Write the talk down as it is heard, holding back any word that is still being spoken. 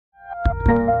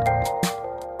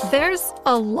There's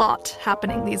a lot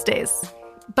happening these days,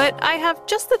 but I have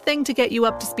just the thing to get you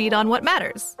up to speed on what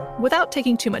matters without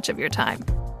taking too much of your time.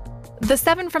 The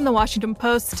 7 from the Washington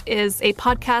Post is a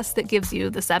podcast that gives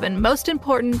you the 7 most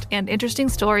important and interesting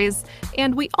stories,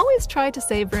 and we always try to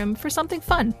save room for something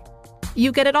fun.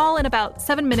 You get it all in about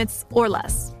 7 minutes or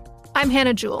less. I'm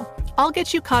Hannah Jewell. I'll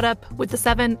get you caught up with the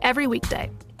 7 every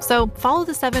weekday. So follow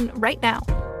the 7 right now.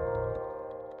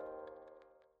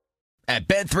 At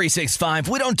Bet365,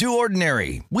 we don't do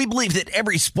ordinary. We believe that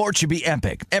every sport should be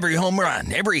epic. Every home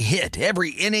run, every hit,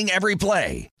 every inning, every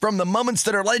play. From the moments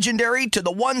that are legendary to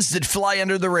the ones that fly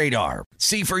under the radar.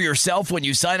 See for yourself when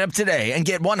you sign up today and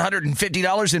get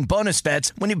 $150 in bonus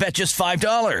bets when you bet just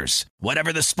 $5.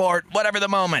 Whatever the sport, whatever the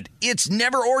moment, it's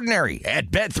never ordinary at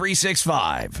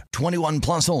Bet365. 21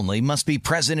 plus only. Must be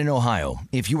present in Ohio.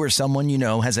 If you or someone you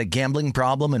know has a gambling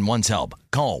problem and wants help,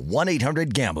 call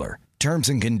 1-800-GAMBLER. Terms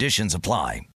and conditions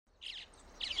apply.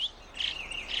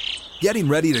 Getting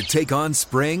ready to take on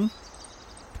spring?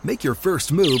 Make your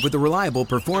first move with the reliable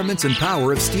performance and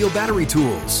power of Steel battery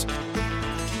tools.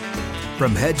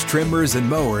 From hedge trimmers and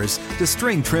mowers to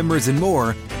string trimmers and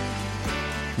more,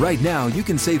 right now you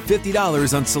can save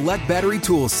 $50 on select battery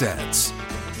tool sets.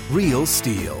 Real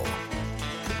Steel.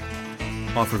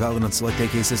 Offer valid on select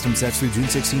AK system sets through June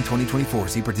 16, 2024.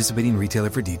 See participating retailer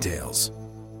for details.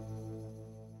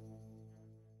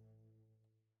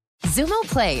 Xumo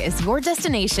Play is your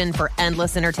destination for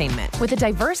endless entertainment. With a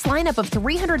diverse lineup of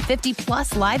 350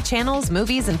 plus live channels,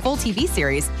 movies, and full TV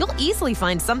series, you'll easily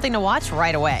find something to watch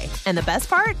right away. And the best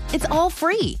part? It's all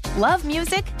free. Love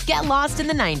music? Get lost in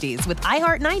the 90s with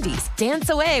iHeart 90s, dance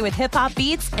away with hip-hop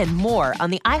beats, and more on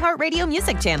the iHeartRadio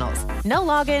music channels. No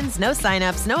logins, no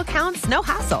signups, no accounts, no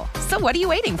hassle. So what are you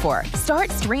waiting for? Start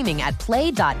streaming at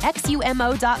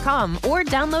play.xumo.com or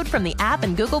download from the app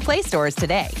and Google Play stores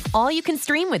today. All you can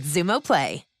stream with Xumo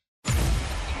Play.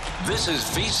 This is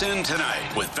VSiN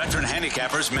Tonight with veteran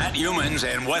handicappers Matt Youmans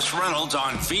and Wes Reynolds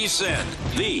on VSiN,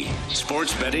 the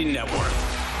sports betting network.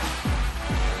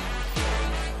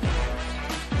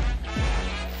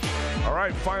 All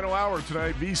right, final hour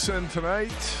tonight, VSiN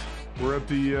Tonight. We're at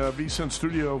the VSiN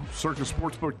studio, Circus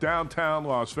Sportsbook, downtown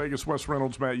Las Vegas. Wes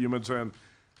Reynolds, Matt Youmans, and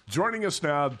joining us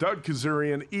now, Doug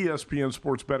Kezirian, ESPN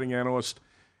sports betting analyst.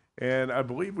 And I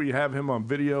believe we have him on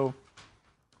video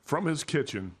from his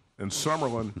kitchen in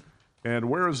Summerlin. And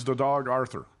where is the dog,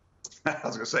 Arthur? I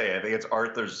was going to say, I think it's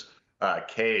Arthur's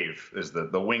cave is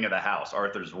the wing of the house,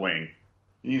 Arthur's wing.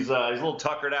 He's a little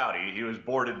tuckered out. He was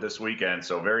boarded this weekend,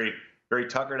 so very, very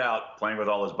tuckered out playing with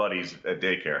all his buddies at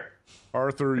daycare.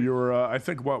 Arthur, you're, I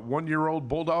think, 1-year-old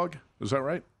bulldog? Is that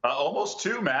right? Almost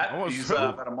 2, Matt. Almost He's 2.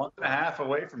 About a month and a half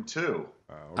away from 2.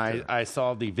 Okay. I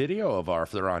saw the video of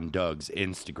Arthur on Doug's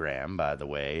Instagram, by the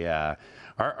way.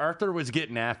 Arthur was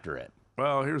getting after it.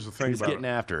 Well, here's the thing He's about getting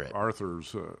after it.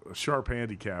 Arthur's a sharp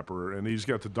handicapper, and he's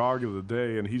got the dog of the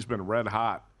day, and he's been red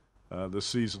hot this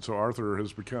season. So Arthur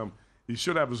has become – he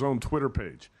should have his own Twitter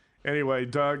page. Anyway,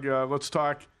 Doug, let's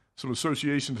talk some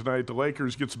association tonight. The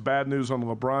Lakers get some bad news on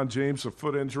LeBron James, a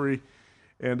foot injury,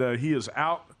 and he is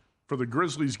out for the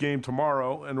Grizzlies game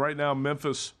tomorrow. And right now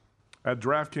Memphis at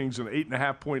DraftKings, an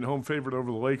 8.5-point home favorite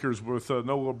over the Lakers with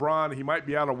no LeBron. He might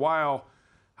be out a while.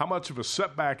 How much of a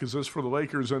setback is this for the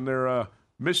Lakers and their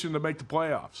mission to make the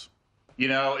playoffs? You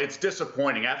know, it's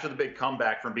disappointing. After the big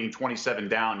comeback from being 27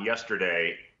 down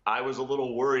yesterday, I was a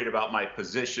little worried about my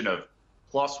position of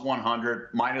plus 100,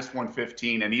 minus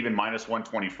 115, and even minus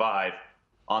 125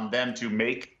 on them to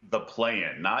make the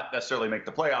play-in. Not necessarily make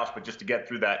the playoffs, but just to get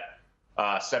through that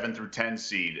 7 through 10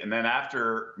 seed. And then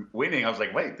after winning, I was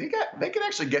like, wait, they can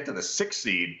actually get to the 6th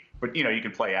seed, but, you know, you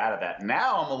can play out of that.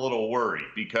 Now I'm a little worried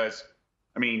because –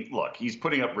 I mean, look, he's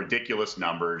putting up ridiculous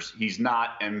numbers. He's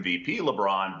not MVP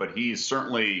LeBron, but he's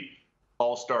certainly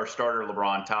all-star starter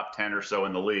LeBron, top 10 or so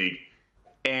in the league.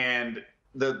 And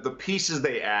the pieces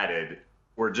they added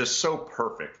were just so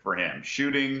perfect for him.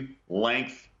 Shooting,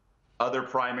 length, other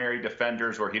primary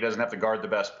defenders where he doesn't have to guard the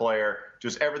best player.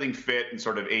 Just everything fit, and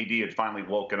sort of AD had finally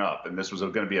woken up, and this was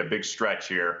going to be a big stretch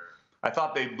here. I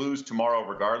thought they'd lose tomorrow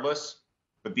regardless,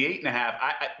 but the 8.5,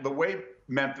 the way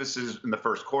Memphis is in the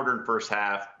first quarter and first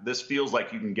half, this feels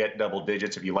like you can get double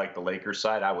digits. If you like the Lakers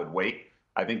side, I would wait.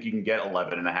 I think you can get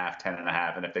 11.5,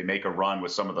 10.5, and if they make a run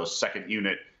with some of those second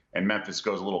unit and Memphis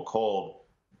goes a little cold,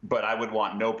 but I would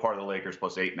want no part of the Lakers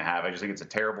plus 8.5. I just think it's a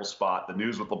terrible spot. The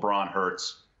news with LeBron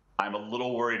hurts. I'm a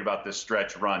little worried about this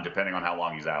stretch run, depending on how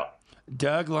long he's out.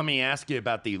 Doug, let me ask you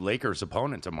about the Lakers'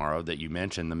 opponent tomorrow that you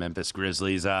mentioned, the Memphis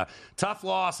Grizzlies. Tough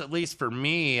loss, at least for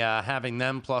me, having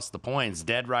them plus the points.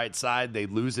 Dead right side, they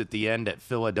lose at the end at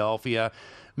Philadelphia.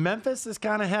 Memphis has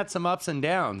kind of had some ups and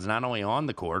downs, not only on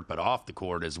the court, but off the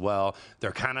court as well.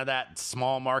 They're kind of that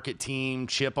small market team,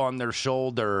 chip on their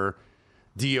shoulder.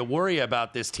 Do you worry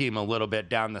about this team a little bit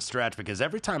down the stretch? Because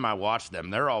every time I watch them,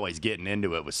 they're always getting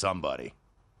into it with somebody.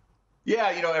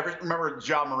 Yeah, remember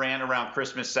Ja Morant around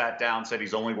Christmas sat down, said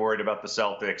he's only worried about the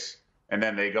Celtics, and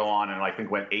then they go on and I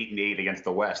think went 8-8 against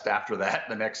the West after that,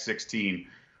 the next 16.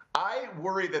 I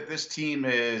worry that this team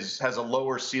has a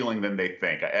lower ceiling than they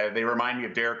think. They remind me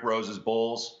of Derrick Rose's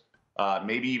Bulls,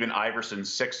 maybe even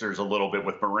Iverson's Sixers a little bit,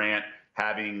 with Morant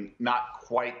having not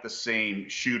quite the same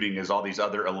shooting as all these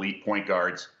other elite point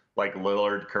guards like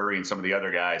Lillard, Curry, and some of the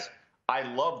other guys. I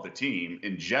love the team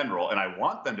in general, and I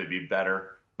want them to be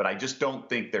better, but I just don't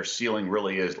think their ceiling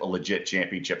really is a legit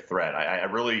championship threat. I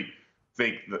really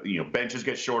think that, benches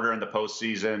get shorter in the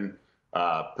postseason,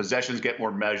 possessions get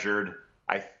more measured.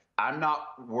 I'm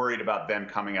not worried about them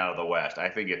coming out of the West. I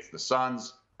think it's the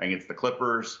Suns. I think it's the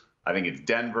Clippers. I think it's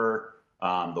Denver.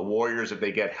 The Warriors, if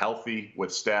they get healthy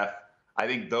with Steph. I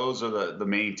think those are the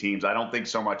main teams. I don't think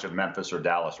so much of Memphis or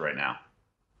Dallas right now.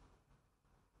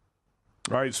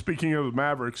 All right, speaking of the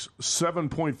Mavericks,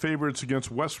 7-point favorites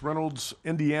against Wes Reynolds'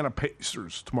 Indiana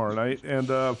Pacers tomorrow night.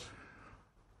 And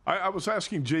I was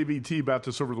asking JVT about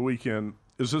this over the weekend.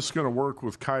 Is this going to work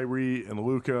with Kyrie and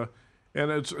Luka? And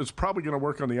it's probably going to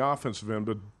work on the offensive end,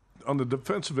 but on the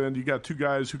defensive end, you got two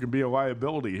guys who can be a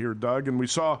liability here, Doug. And we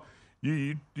saw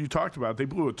you talked about it. They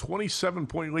blew a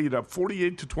 27-point lead up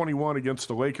 48-21 against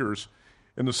the Lakers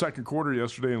in the second quarter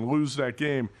yesterday and lose that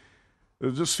game.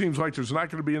 It just seems like there's not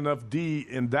going to be enough D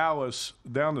in Dallas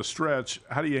down the stretch.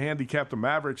 How do you handicap the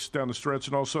Mavericks down the stretch?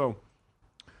 And also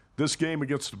this game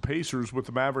against the Pacers with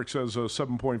the Mavericks as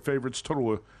 7-point favorites,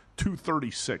 total of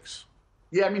 236.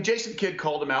 Yeah, Jason Kidd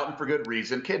called him out, and for good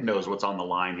reason. Kidd knows what's on the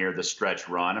line here, the stretch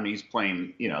run. He's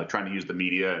playing, trying to use the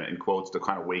media and quotes to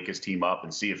kind of wake his team up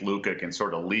and see if Luka can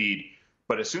sort of lead.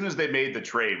 But as soon as they made the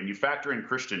trade, when you factor in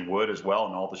Christian Wood as well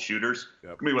and all the shooters,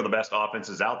 one of the best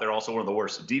offenses out there, also one of the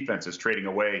worst defenses, trading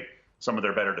away some of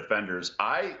their better defenders.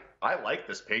 I like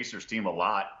this Pacers team a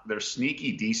lot. They're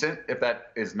sneaky decent, if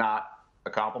that is not a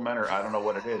compliment, or I don't know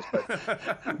what it is,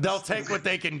 but they'll take what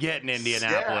they can get in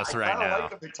Indianapolis right now. I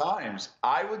like them at times.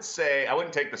 I would say I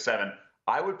wouldn't take the 7.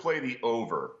 I would play the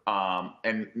over.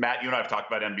 And Matt, you and I have talked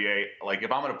about NBA. Like,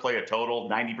 if I'm going to play a total,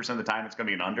 90% of the time it's going to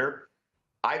be an under.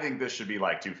 I think this should be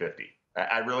like 250.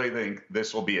 I really think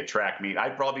this will be a track meet.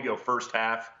 I'd probably go first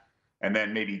half and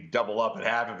then maybe double up at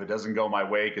half if it doesn't go my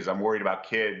way, because I'm worried about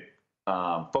Kidd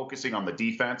focusing on the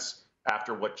defense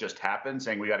after what just happened,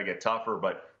 saying we got to get tougher.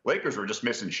 But Lakers were just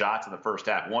missing shots in the first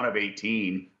half. 1 of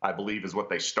 18, I believe, is what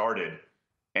they started.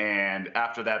 And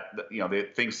after that,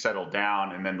 things settled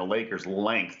down, and then the Lakers'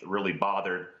 length really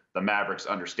bothered the Mavericks,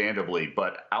 understandably.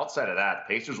 But outside of that,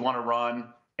 Pacers want to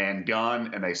run and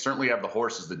gun, and they certainly have the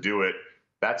horses to do it.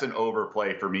 That's an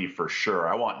overplay for me for sure.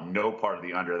 I want no part of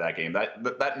the under of that game.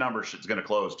 That number is going to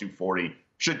close 240,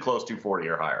 should close 240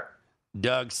 or higher.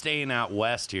 Doug, staying out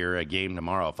west here, a game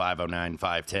tomorrow, 5:09,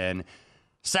 5:10.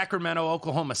 Sacramento,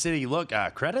 Oklahoma City. Look,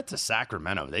 credit to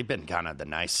Sacramento. They've been kind of the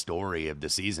nice story of the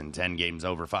season, 10 games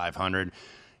over 500.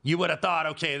 You would have thought,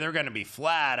 okay, they're going to be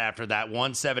flat after that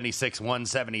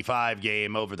 176-175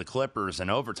 game over the Clippers in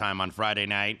overtime on Friday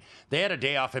night. They had a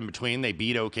day off in between. They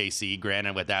beat OKC,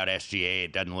 granted without SGA.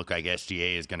 It doesn't look like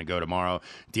SGA is going to go tomorrow.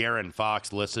 De'Aaron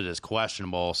Fox listed as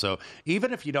questionable. So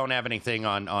even if you don't have anything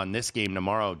on this game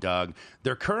tomorrow, Doug,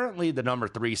 they're currently the number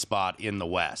 3 spot in the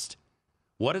West.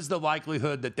 What is the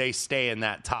likelihood that they stay in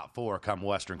that top 4 come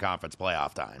Western Conference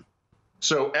playoff time?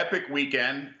 So epic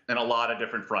weekend in a lot of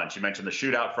different fronts. You mentioned the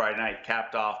shootout Friday night,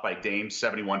 capped off by Dame's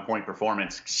 71-point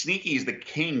performance. Sneaky's the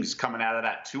Kings coming out of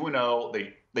that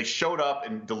 2-0. They showed up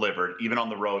and delivered, even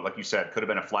on the road, like you said, could have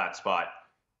been a flat spot.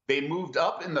 They moved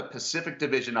up in the Pacific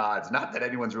Division odds. Not that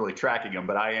anyone's really tracking them,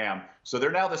 but I am. So they're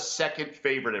now the second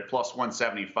favorite at plus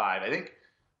 175. I think,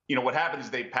 what happened is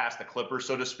they passed the Clippers,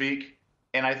 so to speak.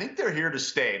 And I think they're here to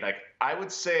stay. Like, I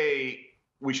would say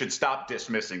we should stop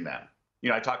dismissing them.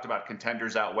 I talked about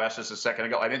contenders out west just a second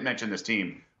ago. I didn't mention this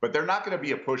team, but they're not going to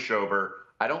be a pushover.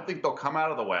 I don't think they'll come out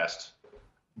of the West.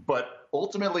 But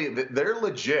ultimately, they're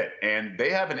legit, and they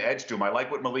have an edge to them. I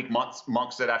like what Malik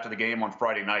Monk said after the game on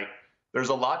Friday night. There's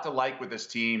a lot to like with this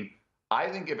team. I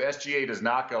think if SGA does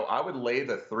not go, I would lay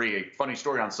the 3. A funny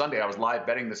story, on Sunday, I was live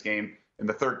betting this game. In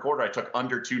the third quarter, I took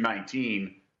under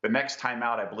 219. The next time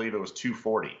out, I believe it was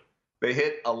 240. They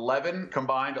hit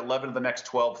combined 11 of the next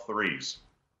 12 threes,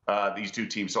 these two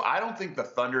teams. So I don't think the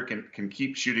Thunder can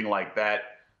keep shooting like that.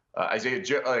 They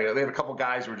have a couple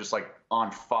guys who are just like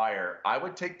on fire. I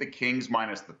would take the Kings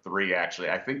minus the 3, actually.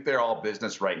 I think they're all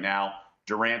business right now.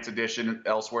 Durant's addition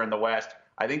elsewhere in the West.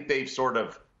 I think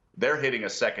they're hitting a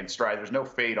second stride. There's no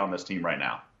fade on this team right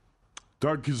now.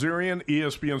 Doug Kazarian,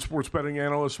 ESPN sports betting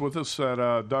analyst with us at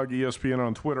Doug ESPN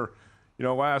on Twitter. You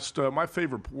know,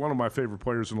 one of my favorite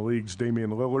players in the league is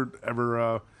Damian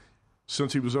Lillard.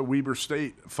 Since he was at Weber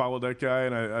State, followed that guy,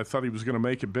 and I thought he was going to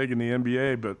make it big in the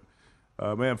NBA.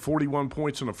 But 41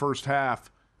 points in the first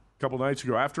half a couple nights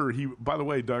ago. By the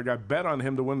way, Doug, I bet on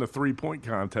him to win the 3-point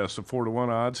contest at 4-1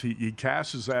 odds. He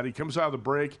cashes that. He comes out of the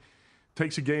break,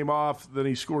 takes a game off, then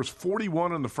he scores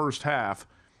 41 in the first half,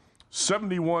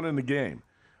 71 in the game.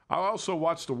 I also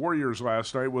watched the Warriors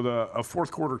last night with a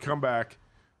fourth-quarter comeback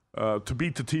to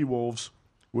beat the T-Wolves.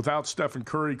 Without Stephen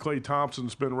Curry, Klay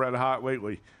Thompson's been red hot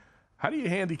lately. How do you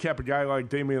handicap a guy like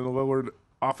Damian Lillard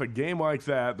off a game like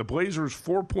that? The Blazers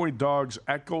 4-point dogs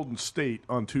at Golden State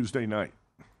on Tuesday night.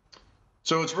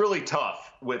 So it's really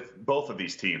tough with both of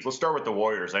these teams. Let's start with the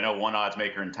Warriors. I know one odds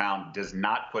maker in town does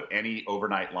not put any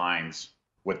overnight lines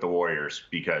with the Warriors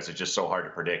because it's just so hard to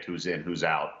predict who's in, who's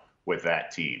out with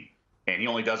that team. And he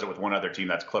only does it with one other team,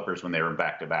 that's Clippers, when they were in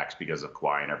back-to-backs because of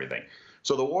Kawhi and everything.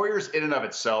 So the Warriors in and of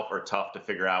itself are tough to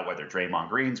figure out whether Draymond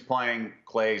Green's playing.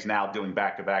 Klay's now doing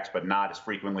back-to-backs, but not as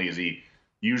frequently as he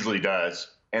usually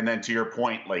does. And then to your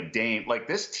point, like Dame, like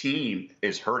this team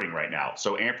is hurting right now.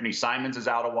 So Anthony Simons is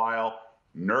out a while.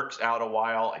 Nurk's out a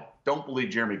while. I don't believe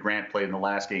Jeremy Grant played in the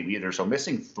last game either. So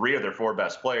missing 3 of their 4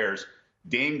 best players.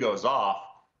 Dame goes off.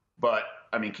 But,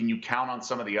 I mean, can you count on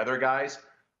some of the other guys?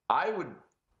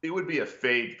 It would be a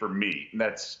fade for me.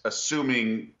 That's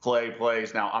assuming Klay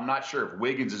plays. Now, I'm not sure if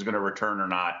Wiggins is going to return or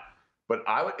not, but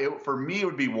for me, it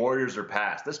would be Warriors or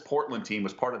pass. This Portland team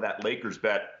was part of that Lakers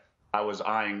bet I was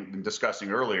eyeing and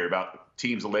discussing earlier about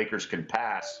teams the Lakers can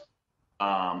pass.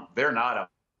 They're not a.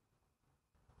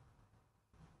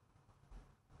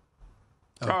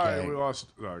 Okay. All right, we lost.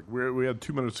 We had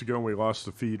 2 minutes ago and we lost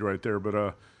the feed right there,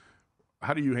 but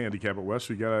how do you handicap it, Wes?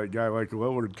 We got a guy like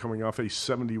Lillard coming off a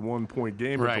 71-point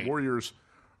game. Right. But the Warriors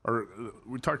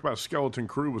we talked about a skeleton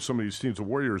crew with some of these teams. The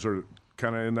Warriors are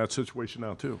kind of in that situation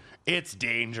now, too. It's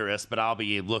dangerous, but I'll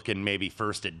be looking maybe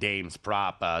first at Dame's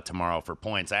prop tomorrow for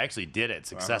points. I actually did it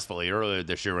successfully earlier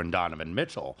this year when Donovan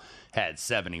Mitchell had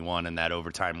 71 in that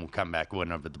overtime comeback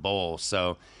win over the Bulls.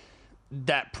 So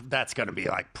that's going to be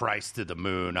like priced to the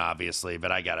moon, obviously,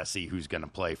 but I got to see who's going to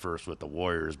play first with the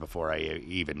Warriors before I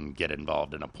even get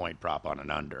involved in a point prop on an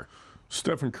under.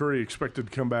 Stephen Curry expected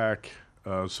to come back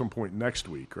some point next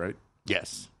week, right?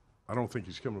 Yes. I don't think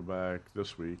he's coming back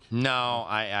this week. No,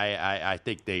 I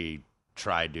think they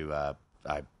tried to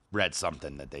I read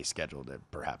something that they scheduled it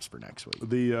perhaps for next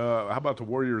week. How about the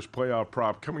Warriors playoff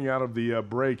prop coming out of the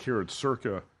break here at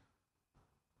Circa?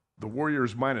 The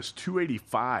Warriors minus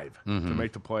 285 to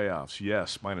make the playoffs.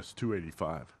 Yes, minus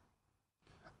 285.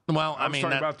 Well, I mean,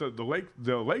 talking about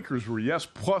the Lakers were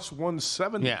plus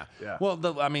 170. Yeah. Well,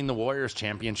 the Warriors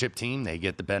championship team, they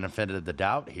get the benefit of the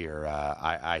doubt here.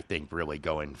 I think really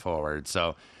going forward.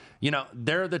 So,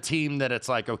 they're the team that it's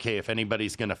like, okay, if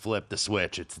anybody's going to flip the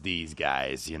switch, it's these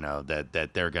guys. That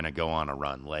they're going to go on a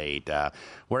run late.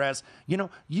 Whereas,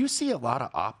 you see a lot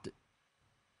of All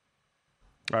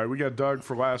right, we got Doug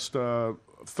for last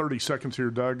 30 seconds here,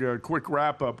 Doug. Quick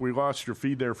wrap-up. We lost your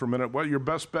feed there for a minute. What are your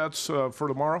best bets for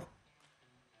tomorrow?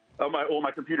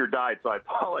 My computer died, so I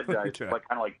apologize. Okay. It's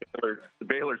kind of like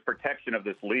Baylor's protection of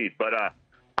this lead. But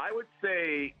I would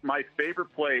say my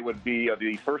favorite play would be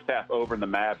the first half over in the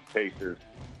Mavs Pacers,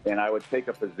 and I would take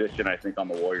a position, I think, on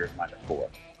the Warriors -4.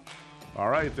 All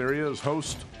right, there he is,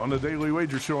 host on the Daily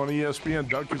Wager Show on ESPN,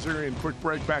 Doug Kazarian. Quick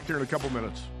break, back here in a couple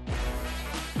minutes.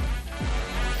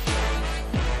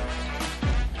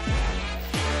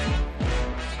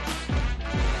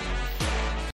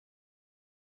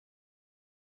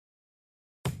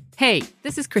 Hey,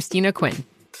 this is Christina Quinn.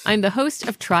 I'm the host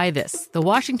of Try This, the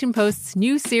Washington Post's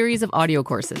new series of audio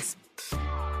courses.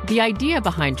 The idea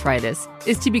behind Try This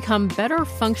is to become better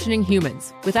functioning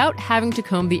humans without having to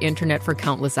comb the internet for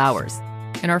countless hours.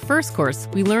 In our first course,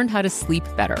 we learned how to sleep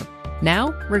better. Now,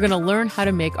 we're going to learn how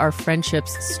to make our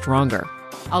friendships stronger.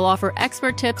 I'll offer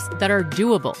expert tips that are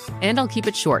doable, and I'll keep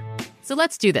it short. So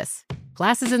let's do this.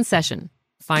 Class is in session.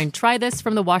 Find Try This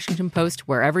from the Washington Post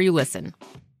wherever you listen.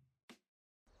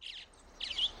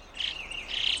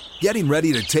 Getting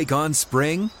ready to take on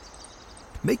spring?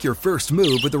 Make your first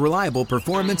move with the reliable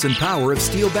performance and power of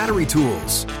Steel battery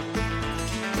tools.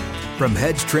 From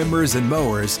hedge trimmers and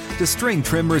mowers to string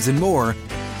trimmers and more,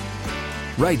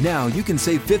 Right now, you can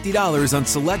save $50 on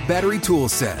select battery tool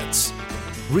sets.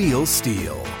 Real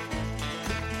STIHL.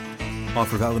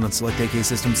 Offer valid on select AK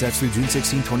system sets through June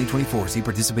 16, 2024. See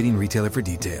participating retailer for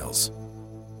details.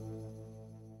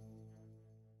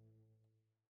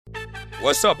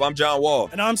 What's up? I'm John Wall.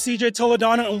 And I'm CJ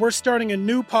Toledano, and we're starting a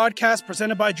new podcast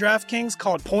presented by DraftKings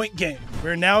called Point Game.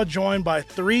 We're now joined by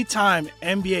 3-time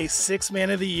NBA Sixth Man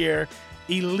of the Year,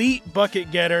 elite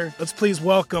bucket getter. Let's please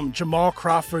welcome Jamal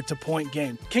Crawford to Point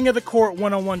Game. King of the Court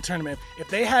one-on-one tournament. If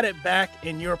they had it back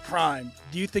in your prime,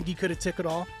 do you think you could have took it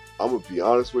all? I'm going to be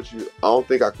honest with you. I don't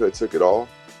think I could have took it all,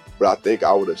 but I think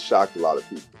I would have shocked a lot of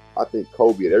people. I think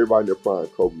Kobe and everybody in their prime,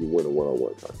 Kobe would win a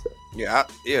one-on-one contest.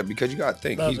 Yeah, because you got to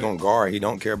think. He's going to guard. He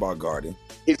don't care about guarding.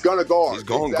 He's going to guard. He's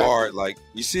going to guard. Like,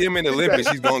 you see him in the Olympics,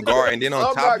 he's going to guard. And then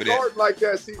on top of that. I'm not guarding like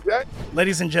that, see that?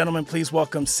 Ladies and gentlemen, please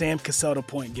welcome Sam Cassell to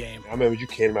Point Game. I remember you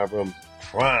came out from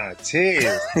crying,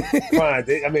 tears.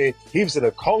 Crying. I mean, he was in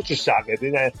a culture shock. And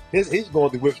then he's going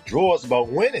through withdrawals about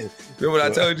winning. Remember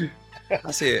what I told you?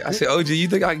 I said, OG, you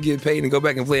think I can get paid and go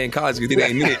back and play in college because it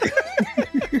ain't it?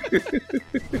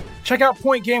 Check out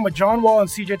Point Game with John Wall and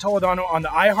CJ Toledano on the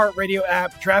iHeartRadio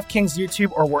app, DraftKings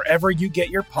YouTube, or wherever you get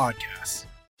your podcasts.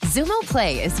 Xumo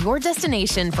Play is your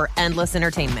destination for endless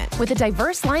entertainment. With a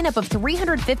diverse lineup of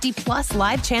 350-plus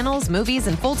live channels, movies,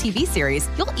 and full TV series,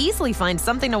 you'll easily find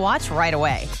something to watch right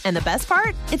away. And the best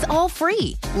part? It's all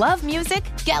free. Love music?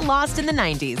 Get lost in the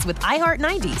 90s with iHeart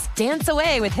 90s, dance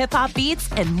away with hip-hop beats,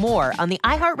 and more on the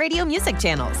iHeartRadio music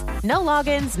channels. No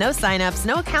logins, no signups,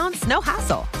 no accounts, no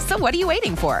hassle. So what are you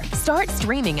waiting for? Start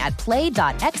streaming at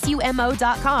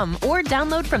play.xumo.com or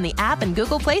download from the app and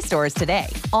Google Play stores today.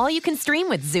 All you can stream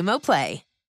with Xumo Play.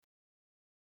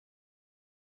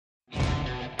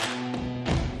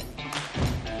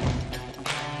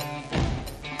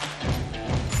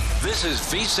 This is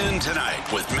VSiN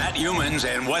Tonight with Matt Youmans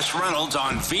and Wes Reynolds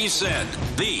on VSiN,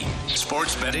 the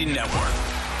Sports Betting Network.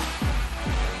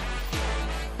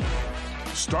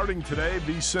 Starting today,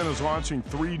 VSiN is launching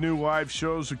 3 new live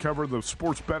shows to cover the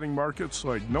sports betting markets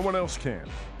like no one else can.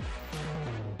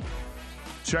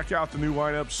 Check out the new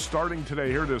lineups starting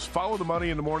today. Here it is. Follow the Money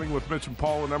in the Morning with Mitch and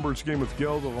Paul. A numbers game with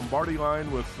Gil. The Lombardi line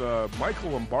with Michael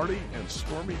Lombardi and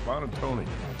Stormy Bonantoni.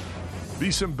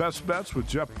 VSiN Best Bets with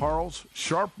Jeff Parles.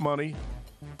 Sharp Money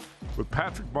with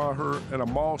Patrick Maher and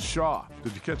Amal Shaw.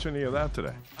 Did you catch any of that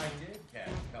today? I did catch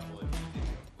a couple of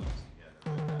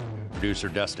producer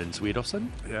Dustin Sweetelson.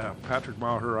 Yeah, Patrick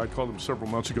Maher. I called him several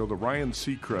months ago the Ryan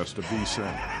Seacrest of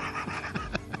VSiN.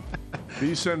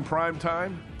 VSiN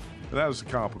Primetime. That was a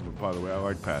compliment, by the way. I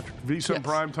like Patrick. VSiN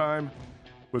Primetime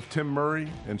with Tim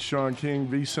Murray and Sean King.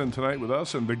 VSiN Tonight with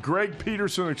us and the Greg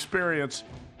Peterson Experience.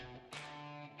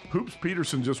 Hoops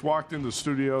Peterson just walked into the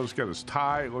studio. He's got his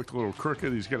tie. It looked a little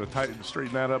crooked. He's got to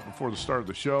straighten that up before the start of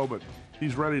the show, but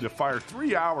he's ready to fire.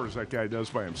 3 hours that guy does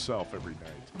by himself every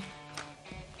night.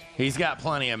 He's got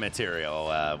plenty of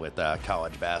material with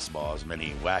college basketball, as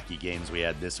many wacky games we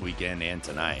had this weekend and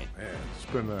tonight. Man, it's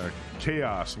been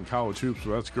chaos in college hoops, so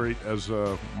that's great as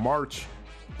March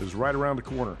is right around the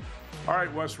corner. All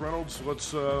right, Wes Reynolds, let's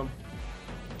start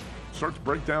to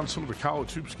break down some of the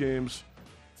college hoops games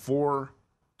for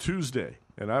Tuesday.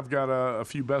 And I've got a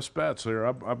few best bets there.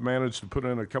 I've managed to put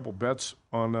in a couple bets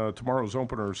on tomorrow's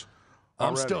openers.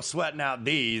 I'm still sweating out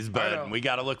these, but we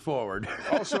got to look forward.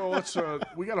 Also,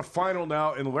 we got a final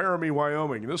now in Laramie,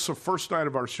 Wyoming. This is the first night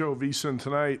of our show, VSiN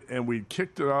Tonight, and we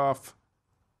kicked it off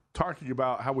talking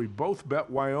about how we both bet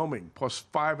Wyoming plus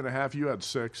 5.5. You had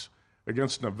 6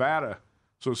 against Nevada.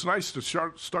 So it's nice to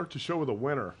start the show with a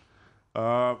winner.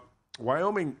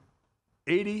 Wyoming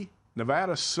 80,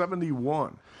 Nevada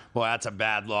 71. Well, that's a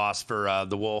bad loss for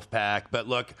the Wolfpack. But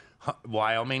look,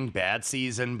 Wyoming, bad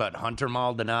season, but Hunter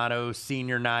Maldonado,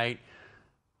 senior night,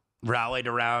 rallied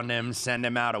around him, send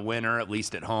him out a winner, at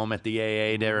least at home at the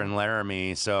AA there in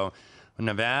Laramie. So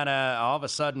Nevada, all of a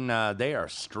sudden, they are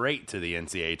straight to the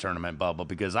NCAA tournament bubble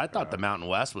because I thought the Mountain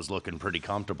West was looking pretty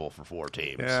comfortable for 4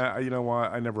 teams. Yeah, you know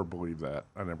what? I never believed that.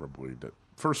 I never believed it.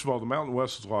 First of all, the Mountain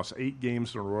West has lost 8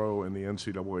 games in a row in the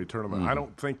NCAA tournament. I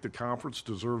don't think the conference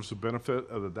deserves the benefit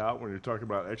of the doubt when you're talking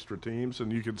about extra teams.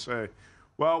 And you can say,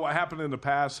 well, what happened in the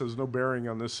past has no bearing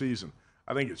on this season.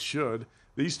 I think it should.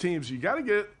 These teams, you got to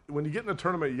get, when you get in the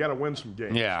tournament, you got to win some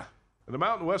games. Yeah. And the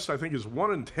Mountain West, I think, is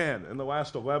 1-10 in the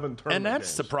last 11 tournament And that games.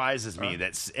 surprises me.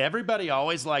 That everybody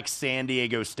always likes San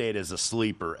Diego State as a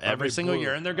sleeper every single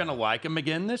year, and they're going to like them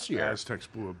again this year. Aztecs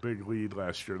blew a big lead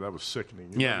last year. That was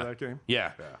sickening. You remember that game?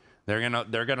 Yeah.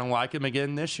 They're gonna like him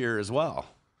again this year as well.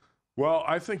 Well,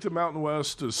 I think the Mountain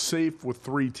West is safe with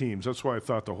 3 teams. That's why I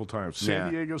thought the whole time.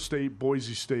 San Diego State,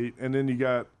 Boise State, and then you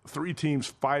got 3 teams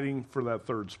fighting for that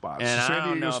 3rd spot. And San I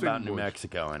don't Diego know State about and New Boise.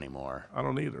 Mexico anymore. I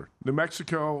don't either. New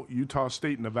Mexico, Utah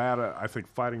State, Nevada, I think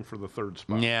fighting for the 3rd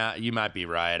spot. Yeah, you might be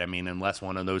right. I mean, unless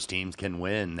one of those teams can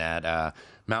win that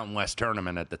Mountain West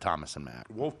tournament at the Thomas and Mack.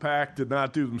 Wolfpack did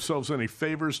not do themselves any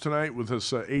favors tonight with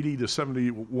this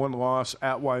 80-71 loss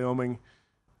at Wyoming.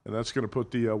 And that's going to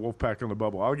put the Wolfpack on the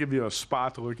bubble. I'll give you a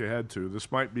spot to look ahead to.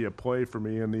 This might be a play for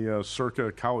me in the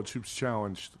Circa College Hoops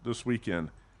Challenge this weekend.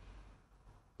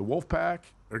 The Wolfpack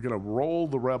are going to roll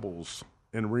the Rebels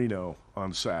in Reno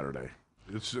on Saturday.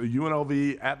 It's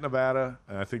UNLV at Nevada,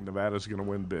 and I think Nevada's going to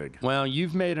win big. Well,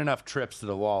 you've made enough trips to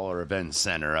the Lawler Events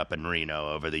Center up in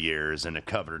Reno over the years and have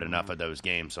covered enough of those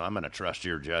games, so I'm going to trust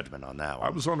your judgment on that one.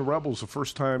 I was on the Rebels the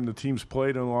first time the teams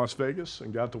played in Las Vegas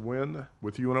and got to win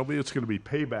with UNLV. It's going to be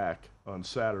payback on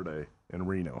Saturday in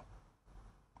Reno.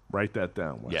 Write that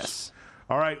down, Wes. Yes.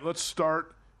 All right, let's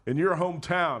start in your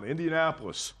hometown,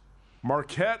 Indianapolis.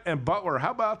 Marquette and Butler.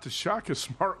 How about the Shaka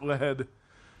Smart-led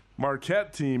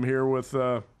Marquette team here with,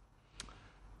 I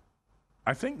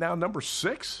think now number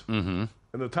 6 in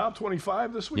the top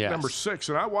 25 this week, Yes. number 6.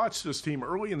 And I watched this team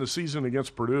early in the season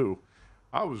against Purdue.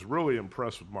 I was really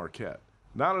impressed with Marquette.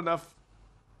 Not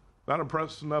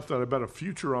impressed enough that I bet a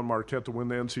future on Marquette to win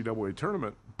the NCAA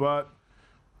tournament, but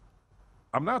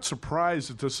I'm not surprised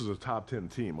that this is a top 10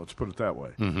 team. Let's put it that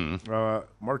way.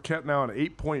 Marquette now an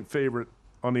 8-point favorite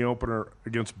on the opener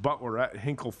against Butler at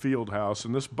Hinkle Fieldhouse,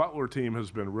 and this Butler team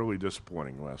has been really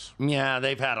disappointing, Wes. Yeah,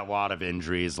 they've had a lot of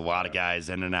injuries, a lot of guys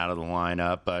in and out of the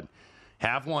lineup, but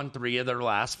have won 3 of their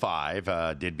last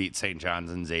 5. Did beat St. John's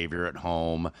and Xavier at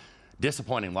home.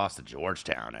 Disappointing loss to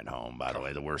Georgetown at home, by the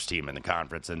way, the worst team in the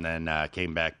conference, and then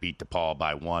came back, beat DePaul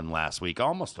by 1 last week.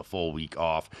 Almost a full week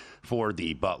off for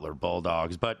the Butler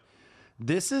Bulldogs, but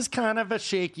this is kind of a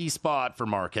shaky spot for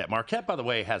Marquette. Marquette, by the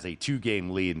way, has a 2-game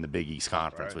lead in the Big East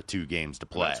Conference with 2 games to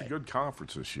play. That's a good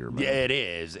conference this year, man. Yeah, it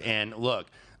is. And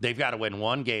look, they've got to win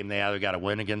 1 game. They either got to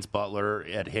win against Butler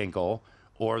at Hinkle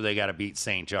or they got to beat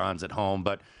St. John's at home.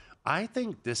 But I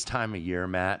think this time of year,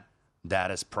 Matt, that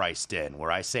is priced in.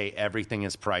 Where I say everything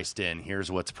is priced in,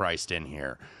 here's what's priced in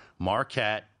here.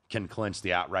 Marquette can clinch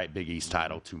the outright Big East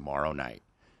title tomorrow night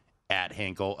at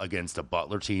Hinkle against a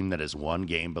Butler team that is 1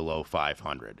 game below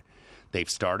 500. They've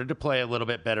started to play a little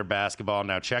bit better basketball.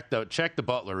 Now check the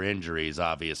Butler injuries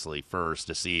obviously first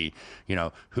to see,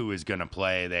 who is going to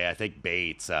play. I think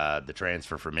Bates, the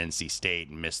transfer from NC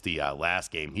State, missed the last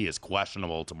game. He is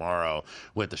questionable tomorrow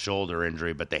with the shoulder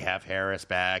injury, but they have Harris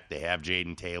back. They have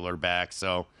Jaden Taylor back.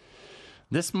 So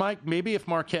this might, maybe if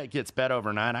Marquette gets bet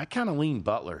overnight, I kind of lean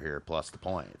Butler here plus the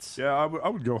points. Yeah, I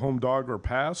would go home dog or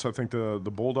pass. I think the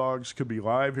Bulldogs could be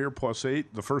live here, plus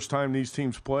 8. The first time these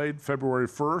teams played, February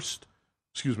 4th,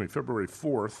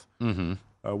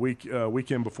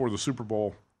 weekend before the Super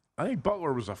Bowl. I think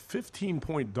Butler was a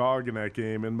 15-point dog in that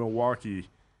game in Milwaukee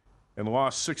and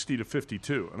lost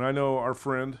 60-52. And I know our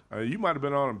friend, you might have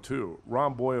been on him too,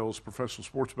 Ron Boyles, professional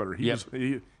sports bettor.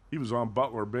 He was on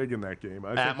Butler big in that game.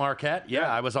 At Marquette? Yeah,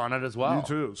 I was on it as well. You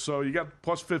too. So you got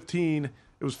plus 15. It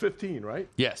was 15, right?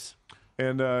 Yes.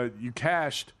 And you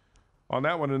cashed on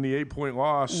that one in the 8-point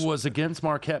loss. Was against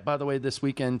Marquette, by the way, this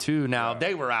weekend too. Now,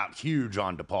 they were out huge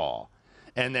on DePaul.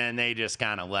 And then they just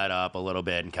kind of let up a little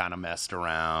bit and kind of messed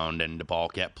around, and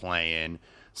DePaul kept playing.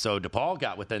 So DePaul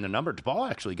got within the number. DePaul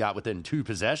actually got within 2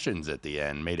 possessions at the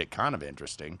end, made it kind of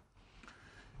interesting.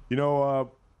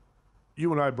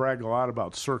 You and I brag a lot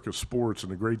about Circa Sports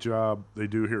and the great job they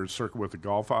do here at Circa with the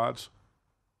golf odds.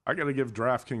 I got to give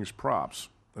DraftKings props,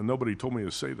 and nobody told me to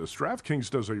say this.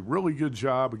 DraftKings does a really good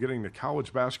job of getting the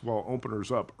college basketball openers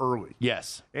up early.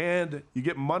 Yes. And you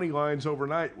get money lines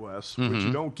overnight, Wes, which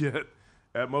you don't get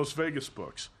at most Vegas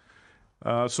books.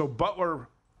 So Butler,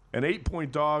 an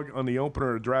 8-point dog on the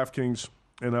opener at DraftKings,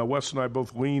 and Wes and I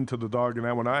both lean to the dog in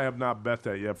that one. I have not bet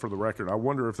that yet for the record. I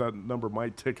wonder if that number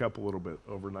might tick up a little bit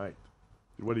overnight.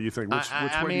 What do you think? Which way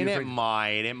do you think?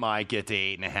 It might get to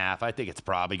 8.5. I think it's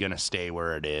probably going to stay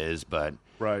where it is, but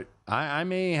right. I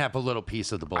may have a little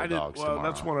piece of the Bulldogs tomorrow.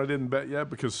 That's one I didn't bet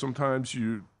yet because sometimes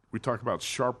we talk about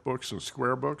sharp books and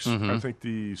square books. I think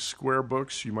the square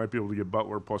books you might be able to get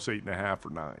Butler plus 8.5 or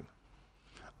 9.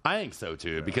 I think so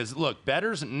too, because look,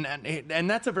 bettors, and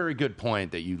that's a very good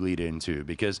point that you lead into,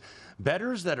 because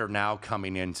bettors that are now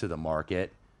coming into the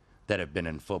market that have been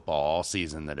in football all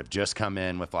season, that have just come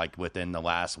in within the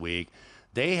last week,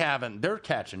 they're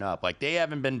catching up. Like, they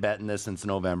haven't been betting this since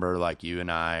November like you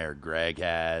and I or Greg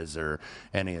has or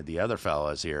any of the other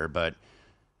fellas here. But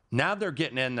Now they're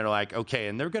getting in, they're like, okay,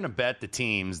 and they're going to bet the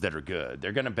teams that are good.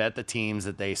 They're going to bet the teams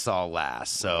that they saw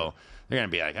last. So they're going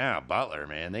to be like, oh, Butler,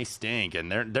 man, they stink. And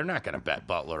they're not going to bet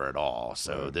Butler at all.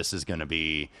 So this is going to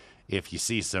be, if you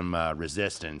see some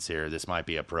resistance here, this might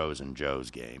be a pros and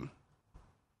Joes game.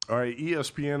 All right,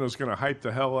 ESPN is going to hype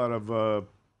the hell out of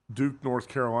Duke, North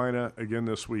Carolina again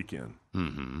this weekend.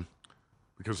 Mm-hmm.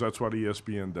 Because that's what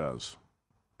ESPN does.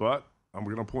 But I'm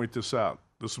going to point this out.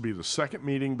 This will be the second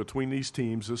meeting between these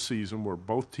teams this season where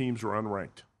both teams are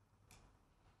unranked.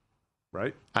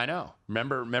 Right? I know.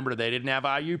 Remember they didn't have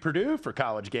IU Purdue for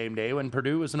College Game Day when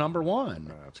Purdue was number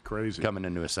 1. That's crazy. Coming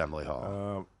into Assembly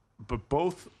Hall. But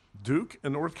both Duke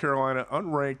and North Carolina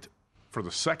unranked for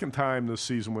the second time this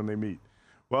season when they meet.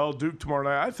 Well, Duke tomorrow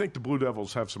night, I think the Blue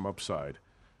Devils have some upside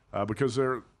because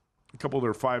a couple of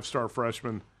their 5-star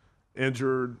freshmen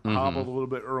injured, hobbled a little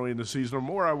bit early in the season. The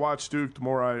more I watch Duke, the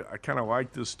more I kind of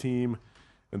like this team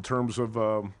in terms of,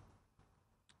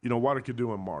 what it could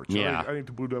do in March. Yeah. I think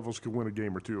the Blue Devils could win a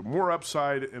game or two. More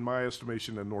upside, in my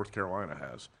estimation, than North Carolina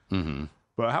has. Mm-hmm.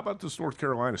 But how about this North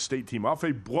Carolina State team? Off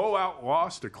a blowout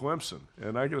loss to Clemson.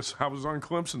 And I guess I was on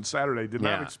Clemson Saturday. Did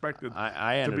not expect it.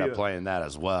 I ended up playing that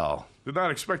as well. Did not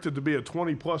expect it to be a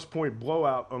 20-plus point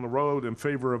blowout on the road in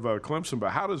favor of Clemson.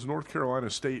 But how does North Carolina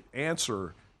State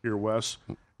answer here, Wes?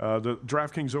 The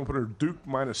DraftKings opener, Duke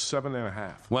minus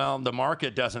 7.5. Well, the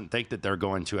market doesn't think that they're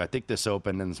going to. I think this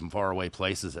opened in some faraway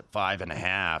places at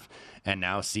 5.5, and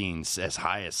now seeing as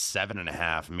high as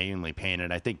 7.5, mainly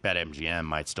painted. I think BetMGM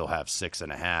might still have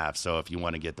 6.5. So if you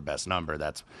want to get the best number,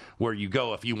 that's where you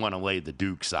go if you want to lay the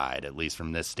Duke side, at least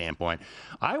from this standpoint.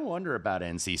 I wonder about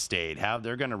NC State, how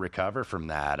they're going to recover from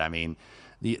that. I mean,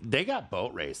 they got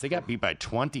boat raced. They got beat by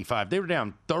 25. They were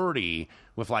down 30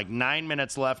 with like 9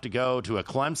 minutes left to go to a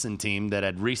Clemson team that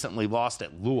had recently lost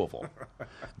at Louisville.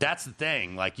 That's the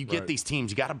thing. Like, you get these teams,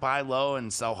 you got to buy low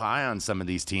and sell high on some of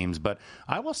these teams. But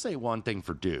I will say one thing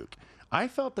for Duke. I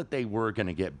felt that they were going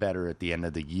to get better at the end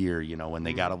of the year, when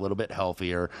they got a little bit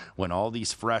healthier, when all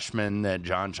these freshmen that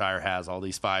John Shire has, all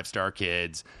these 5-star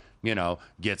kids,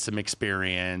 get some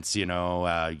experience. You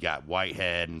got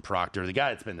Whitehead and Proctor. The guy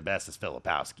that's been the best is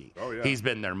Filipowski. Oh, yeah. He's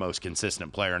been their most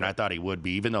consistent player, and I thought he would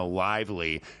be, even though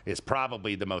Lively is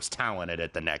probably the most talented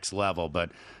at the next level. But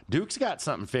Duke's got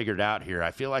something figured out here. I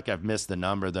feel like I've missed the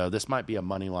number, though. This might be a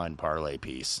money line parlay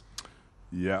piece.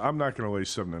 Yeah, I'm not going to lay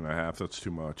 7.5. That's too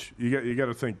much. You got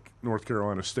to think North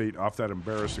Carolina State, off that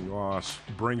embarrassing loss,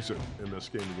 brings it in this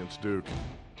game against Duke.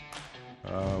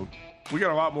 We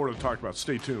got a lot more to talk about.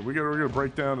 Stay tuned. We're going to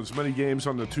break down as many games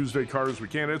on the Tuesday card as we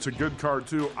can. It's a good card,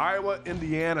 too. Iowa,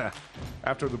 Indiana.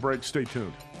 After the break, stay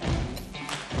tuned.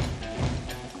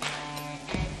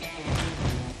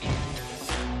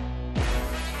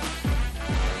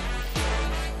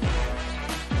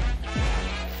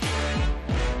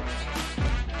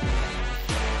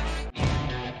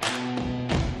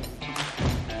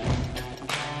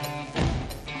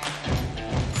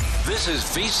 This is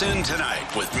VSiN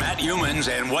Tonight with Matt Youmans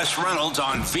and Wes Reynolds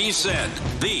on VSiN,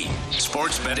 the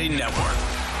Sports Betting Network.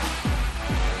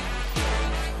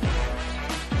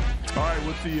 All right,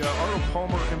 with the Arnold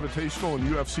Palmer Invitational and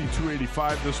UFC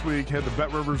 285 this week, head to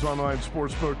BetRivers Online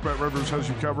Sportsbook. BetRivers has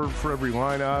you covered for every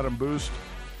line, odd, and boost.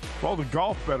 For all the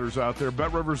golf bettors out there,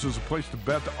 BetRivers is a place to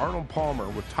bet the Arnold Palmer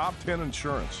with Top 10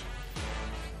 insurance.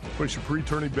 Place your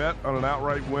pre-tourney bet on an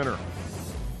outright winner.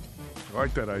 I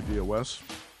like that idea, Wes.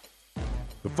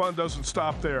 The fun doesn't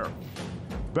stop there.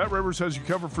 BetRivers has you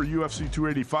covered for UFC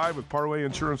 285 with parlay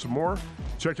insurance and more.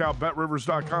 Check out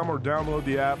BetRivers.com or download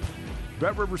the app.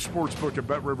 BetRivers Sportsbook at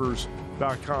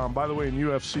BetRivers.com. By the way, in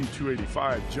UFC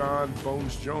 285, John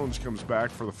Bones Jones comes back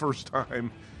for the first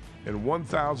time in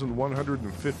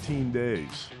 1,115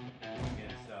 days.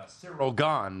 Cyril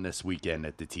Gahn this weekend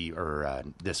at the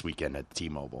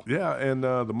T-Mobile. Yeah, and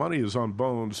the money is on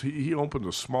Bones. He opened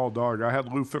a small dog. I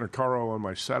had Lou Finicaro on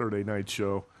my Saturday night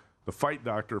show. The fight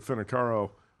doctor,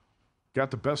 Finicaro, got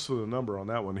the best of the number on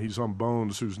that one. He's on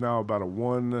Bones, who's now about a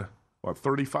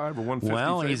 135 or 150?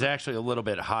 Well, he's actually a little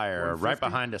bit higher. Right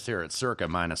behind us here at Circa,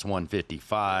 minus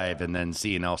 155, and then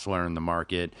seeing elsewhere in the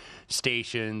market,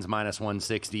 Stations, minus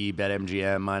 160,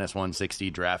 BetMGM, minus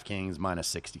 160, DraftKings, minus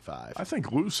 65. I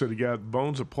think Lou said he got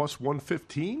Bones at plus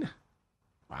 115.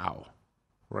 Wow.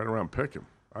 Right around Pick'em.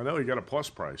 I know he got a plus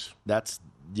price.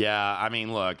 I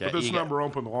mean, look. But this number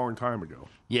opened a long time ago.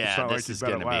 Yeah, it's not this like is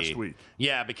going to be last week.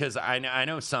 Yeah, because I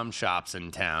know some shops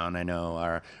in town. I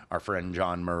know our friend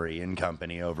John Murray and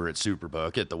company over at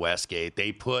Superbook at the Westgate.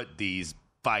 They put these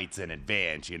fights in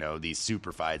advance. These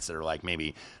super fights that are like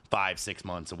maybe 5-6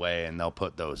 months away, and they'll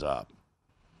put those up.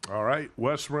 All right,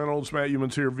 Wes Reynolds, Matt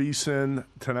Youmans here, VSiN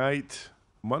Tonight.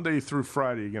 Monday through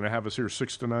Friday, you're going to have us here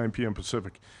 6 to 9 p.m.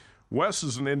 Pacific. Wes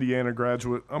is an Indiana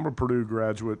graduate. I'm a Purdue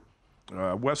graduate.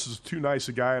 Wes is too nice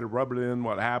a guy to rub it in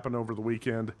what happened over the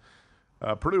weekend.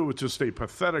 Purdue was just a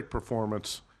pathetic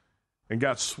performance and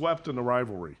got swept in the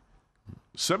rivalry.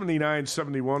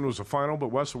 79-71 was the final, but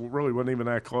Wes really wasn't even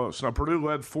that close. Now, Purdue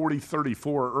led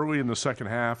 40-34 early in the second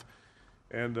half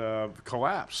and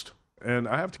collapsed. And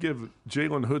I have to give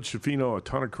Jalen Hood-Schifino a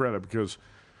ton of credit because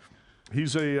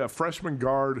he's a freshman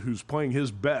guard who's playing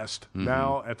his best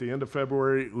now at the end of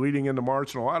February, leading into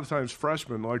March. And a lot of times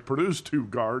freshmen, like Purdue's two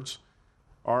guards,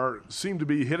 seem to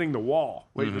be hitting the wall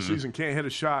late in the season, can't hit a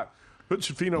shot.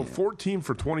 Hood-Schifino, 14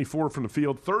 for 24 from the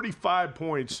field, 35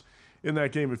 points in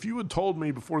that game. If you had told me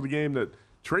before the game that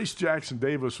Trace Jackson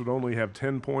Davis would only have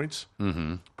 10 points,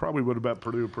 probably would have bet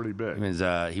Purdue pretty big.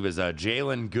 He was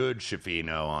Jalen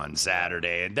Good-Schifino on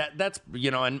Saturday. And that's,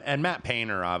 and Matt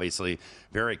Painter, obviously,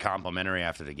 very complimentary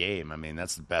after the game. I mean,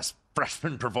 that's the best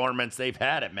freshman performance they've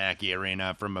had at Mackey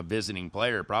Arena from a visiting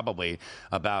player probably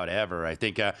about ever. I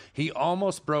think he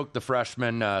almost broke the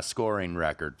freshman scoring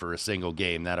record for a single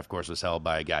game. That, of course, was held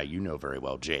by a guy you know very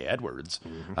well, Jay Edwards.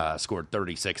 Scored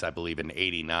 36, I believe, in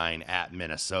 89 at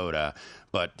Minnesota.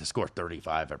 But to score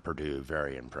 35 at Purdue,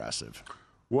 very impressive.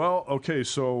 Well, okay,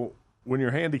 so when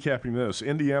you're handicapping this,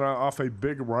 Indiana off a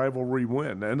big rivalry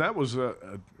win, and that was a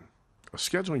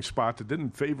scheduling spot that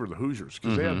didn't favor the Hoosiers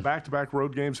because they had back-to-back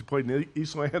road games. They played in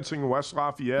East Lansing and West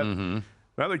Lafayette.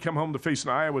 Now they come home to face an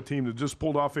Iowa team that just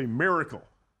pulled off a miracle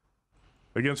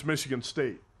against Michigan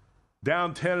State.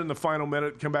 Down 10 in the final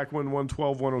minute, come back, win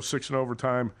 112-106 in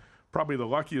overtime. Probably the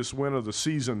luckiest win of the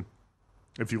season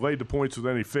if you laid the points with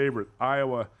any favorite.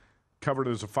 Iowa covered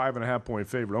as a 5.5-point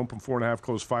favorite. Open 4.5,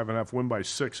 closed 5.5, win by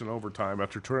 6 in overtime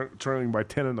after trailing by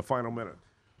 10 in the final minute.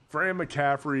 Fran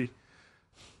McCaffrey,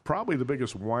 probably the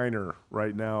biggest whiner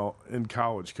right now in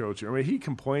college coaching. I mean, he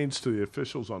complains to the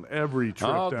officials on every trip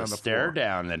down the floor. The stare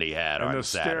down that he had on Saturday. And the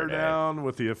stare down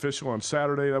with the official on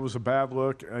Saturday, that was a bad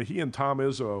look. He and Tom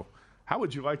Izzo, how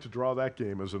would you like to draw that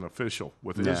game as an official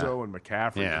with Izzo and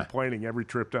McCaffrey complaining every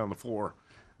trip down the floor?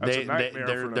 That's a nightmare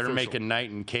for an they're official. making Knight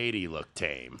and Katie look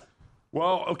tame.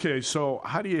 Well, okay, so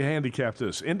how do you handicap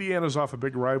this? Indiana's off a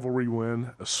big rivalry win,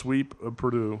 a sweep of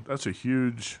Purdue. That's a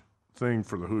huge thing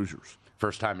for the Hoosiers.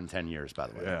 First time in 10 years, by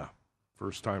the way. Yeah,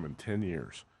 first time in 10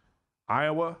 years.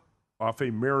 Iowa off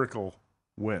a miracle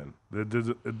win. It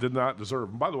did not deserve.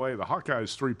 And by the way, the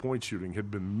Hawkeyes' three-point shooting had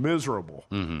been miserable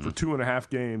for 2.5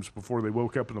 games before they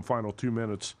woke up in the final 2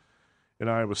 minutes in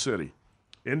Iowa City.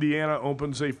 Indiana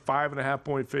opens a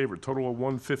 5.5-point favorite, total of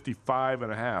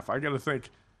 155.5. I got to think,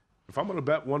 if I'm going to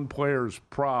bet one player's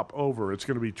prop over, it's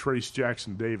going to be Trace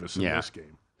Jackson Davis in this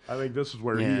game. I think this is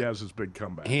where he has his big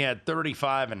comeback. He had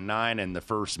 35 and 9 in the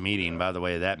first meeting. By the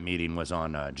way, that meeting was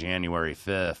on January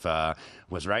 5th.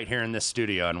 Was right here in this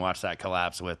studio and watched that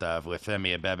collapse with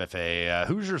Femi Abebefe.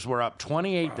 Hoosiers were up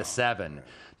 28-7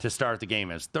 to start the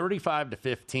game. It was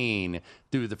 35-15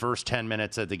 through the first 10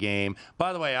 minutes of the game.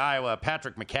 By the way, Iowa,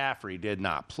 Patrick McCaffrey did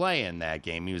not play in that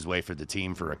game. He was away for the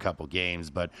team for a couple games.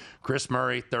 But Chris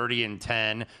Murray, 30 and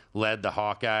 10, led the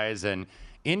Hawkeyes. And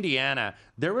Indiana,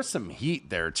 there was some heat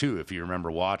there, too, if you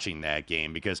remember watching that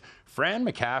game, because Fran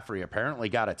McCaffrey apparently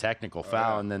got a technical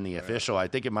foul, and then the official, I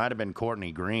think it might have been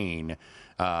Courtney Green,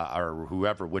 or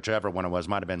whichever one it was,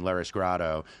 might have been Larry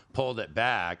Scrotto, pulled it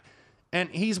back, and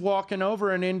he's walking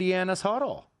over in Indiana's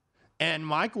huddle. And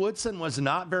Mike Woodson was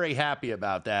not very happy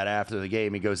about that after the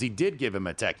game. He goes, he did give him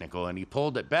a technical, and he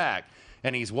pulled it back.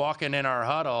 And he's walking in our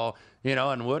huddle,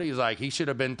 and Woody's like, he should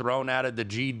have been thrown out of the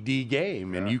GD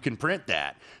game, and you can print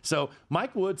that. So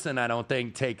Mike Woodson, I don't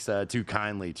think, takes too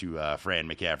kindly to Fran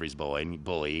McCaffrey's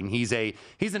bullying. He's an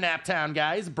Naptown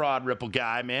guy. He's a Broad Ripple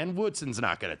guy, man. Woodson's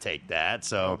not going to take that.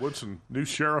 So Woodson, new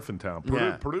sheriff in town.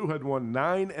 Purdue had won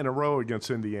 9 in a row against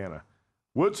Indiana.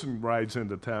 Woodson rides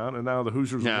into town, and now the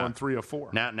Hoosiers have won 3 of 4.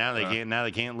 Now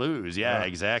they can't lose. Yeah,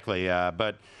 exactly.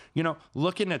 But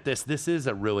looking at this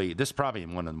is probably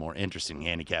one of the more interesting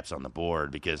handicaps on the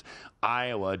board, because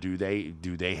Iowa, do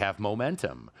they have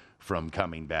momentum from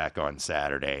coming back on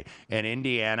Saturday? And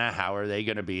Indiana, how are they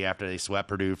going to be after they swept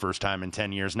Purdue first time in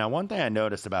 10 years? Now, one thing I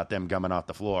noticed about them coming off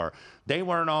the floor, they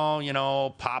weren't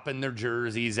all, popping their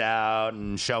jerseys out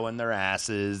and showing their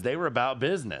asses. They were about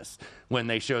business when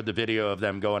they showed the video of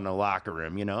them going to the locker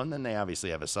room, and then they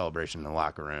obviously have a celebration in the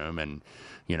locker room and,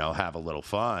 have a little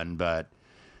fun. But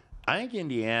I think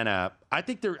Indiana, I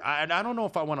don't know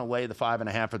if I want to lay the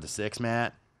 5.5 or the 6,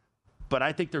 Matt, but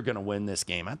I think they're going to win this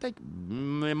game. I think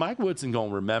Mike Woodson going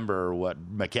to remember what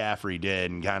McCaffrey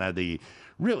did and kind of the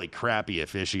really crappy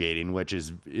officiating, which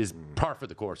is par for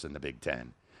the course in the Big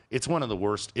Ten. It's one of the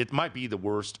worst. It might be the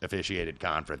worst officiated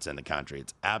conference in the country.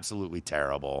 It's absolutely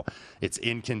terrible. It's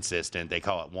inconsistent. They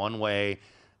call it one way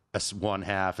one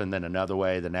half and then another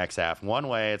way the next half. One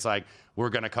way, it's like, we're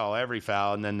going to call every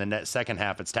foul, and then the second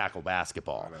half, it's tackle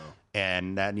basketball.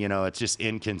 And that, it's just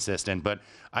inconsistent. But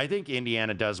I think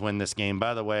Indiana does win this game.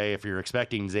 By the way, if you're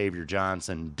expecting Xavier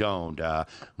Johnson, don't.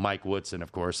 Mike Woodson,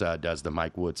 of course, does the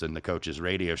Mike Woodson, the coach's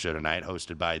radio show tonight,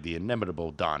 hosted by the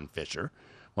inimitable Don Fisher,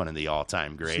 one of the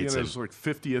all-time greats. Is he in his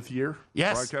 50th year?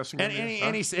 Yes, broadcasting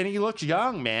and he looks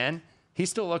young, man. He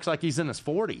still looks like he's in his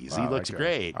 40s. He looks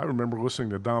great. I remember listening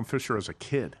to Don Fisher as a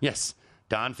kid. Yes,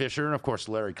 Don Fisher, and of course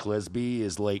Larry Clisby,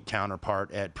 his late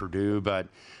counterpart at Purdue. But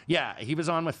yeah, he was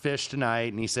on with Fish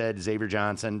tonight, and he said Xavier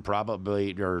Johnson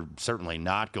probably or certainly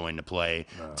not going to play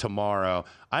tomorrow.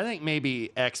 I think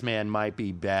maybe X-Man might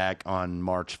be back on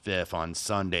March 5th on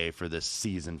Sunday for the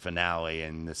season finale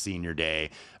and the senior day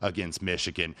against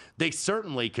Michigan. They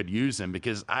certainly could use him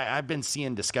because I've been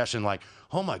seeing discussion like,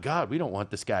 oh my God, we don't want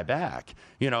this guy back.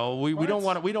 We don't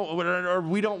want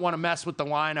to mess with the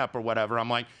lineup or whatever. I'm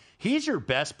like, he's your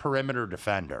best perimeter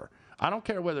defender. I don't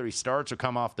care whether he starts or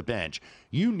come off the bench.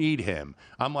 You need him.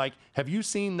 I'm like, have you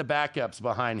seen the backups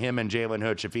behind him and Jalen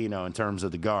Hood-Schifino in terms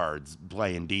of the guards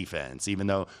playing defense, even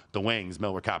though the wings,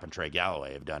 Miller Kopp and Trey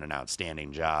Galloway, have done an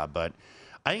outstanding job. But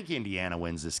I think Indiana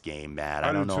wins this game, Matt.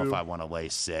 I don't know if I want to lay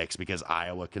 6 because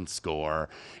Iowa can score,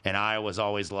 and Iowa's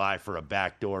always live for a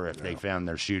backdoor if they found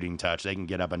their shooting touch. They can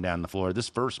get up and down the floor. This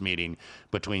first meeting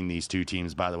between these two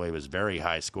teams, by the way, was very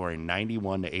high scoring,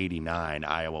 91-89.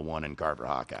 Iowa won in Carver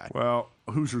Hawkeye. Well,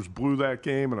 Hoosiers blew that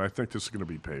game, and I think this is going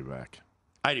to be payback.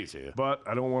 I do too. But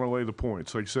I don't want to lay the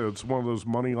points. Like I said, it's one of those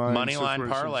money line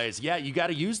parlays. Yeah, you got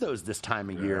to use those this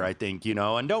time of year, I think,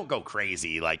 and don't go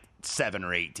crazy like 7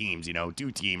 or 8 teams,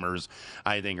 2-teamers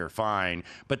I think are fine.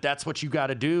 But that's what you got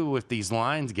to do with these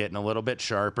lines getting a little bit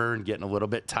sharper and getting a little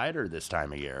bit tighter this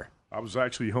time of year. I was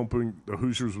actually hoping the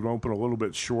Hoosiers would open a little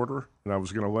bit shorter, and I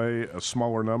was going to lay a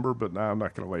smaller number, but now I'm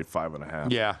not going to lay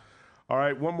 5.5. Yeah. All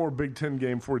right, one more Big Ten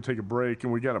game before we take a break,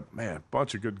 and we got a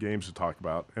bunch of good games to talk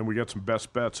about, and we got some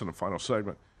best bets in the final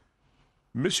segment.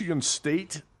 Michigan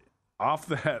State, off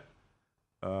that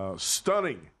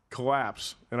stunning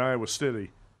collapse in Iowa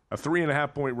City, a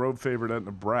 3.5-point road favorite at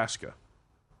Nebraska.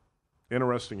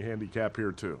 Interesting handicap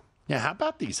here, too. Yeah, how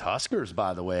about these Huskers,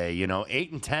 by the way?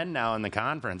 8-10 now in the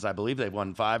conference. I believe they've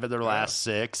won 5 of their last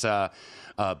 6.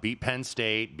 Beat Penn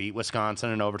State, beat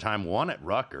Wisconsin in overtime, won at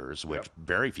Rutgers, which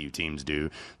very few teams do.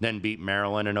 Then beat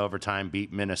Maryland in overtime,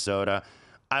 beat Minnesota.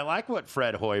 I like what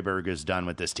Fred Hoiberg has done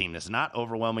with this team. It's not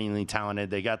overwhelmingly talented.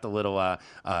 They got the little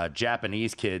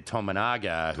Japanese kid,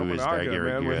 Tominaga, who is very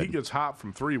good. When he gets hot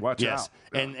from 3, watch out.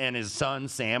 Yeah. And his son,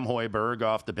 Sam Hoiberg,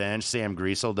 off the bench. Sam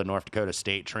Griesel, the North Dakota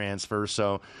State transfer.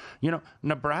 So,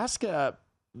 Nebraska,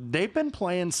 they've been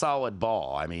playing solid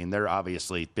ball. I mean, they're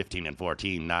obviously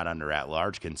 15-14, not under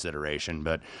at-large consideration,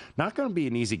 but not going to be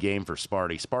an easy game for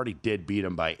Sparty. Sparty did beat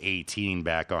them by 18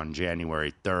 back on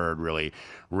January 3rd, really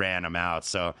ran them out.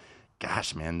 So,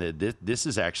 gosh, man, this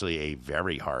is actually a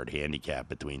very hard handicap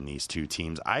between these two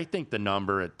teams. I think the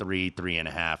number at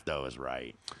 3.5, though, is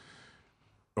right.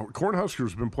 Cornhuskers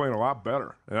have been playing a lot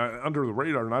better. And under the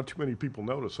radar, not too many people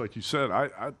notice. Like you said,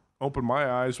 I opened my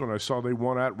eyes when I saw they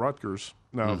won at Rutgers.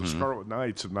 Now, the Scarlet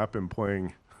Knights have not been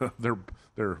playing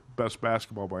their best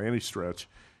basketball by any stretch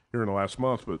here in the last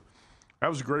month, but that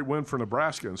was a great win for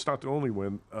Nebraska, and it's not the only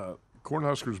win.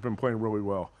 Cornhuskers have been playing really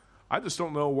well. I just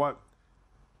don't know what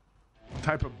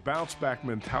type of bounce-back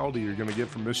mentality you're going to get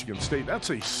from Michigan State. That's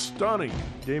a stunning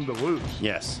game to lose.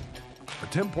 Yes. A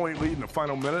 10-point lead in the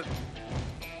final minute.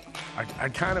 I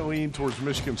kind of lean towards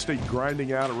Michigan State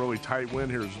grinding out a really tight win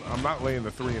here. I'm not laying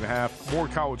the 3.5. More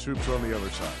college hoops on the other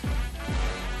side.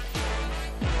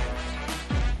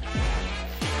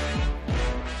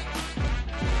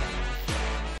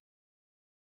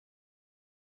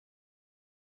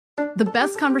 The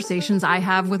best conversations I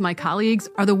have with my colleagues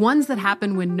are the ones that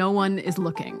happen when no one is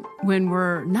looking, when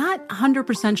we're not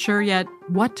 100% sure yet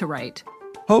what to write.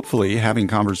 Hopefully, having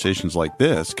conversations like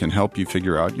this can help you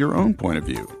figure out your own point of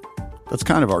view. That's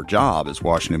kind of our job as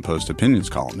Washington Post opinions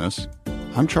columnists.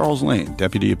 I'm Charles Lane,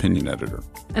 Deputy Opinion Editor.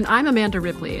 And I'm Amanda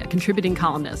Ripley, a contributing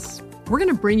columnist. We're going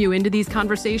to bring you into these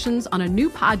conversations on a new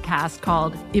podcast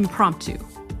called Impromptu.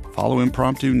 Follow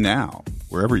Impromptu now,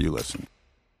 wherever you listen.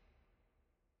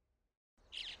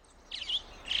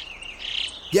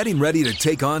 Getting ready to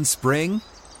take on spring?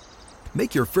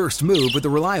 Make your first move with the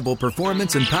reliable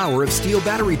performance and power of Steel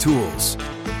battery tools.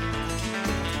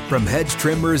 From hedge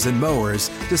trimmers and mowers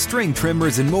to string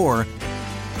trimmers and more,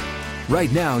 right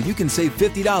now you can save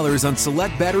 $50 on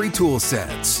select battery tool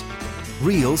sets.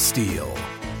 Real Steel.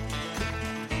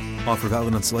 Offer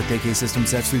valid on select AK system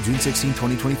sets through June 16,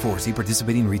 2024. See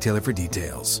participating retailer for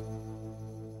details.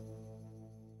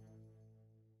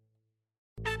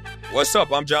 What's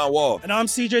up? I'm John Wall. And I'm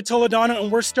CJ Toledano,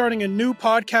 and we're starting a new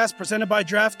podcast presented by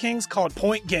DraftKings called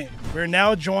Point Game. We're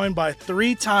now joined by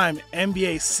three-time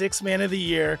NBA Sixth Man of the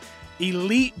Year,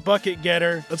 elite bucket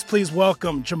getter. Let's please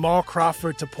welcome Jamal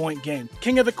Crawford to Point Game.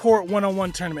 King of the Court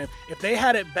one-on-one tournament. If they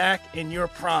had it back in your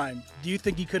prime, do you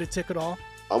think you could have took it all?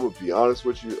 I'm going to be honest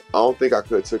with you. I don't think I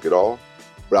could have took it all,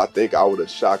 but I think I would have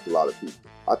shocked a lot of people.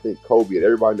 I think Kobe and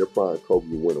everybody in their prime, Kobe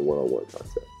would win a one-on-one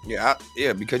contest. Yeah,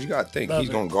 because you got to think, he's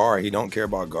going to guard. He don't care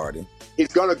about guarding. He's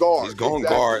going to guard. He's going to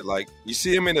guard. Like, you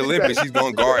see him in the Olympics, he's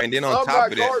going to guard. And then on top of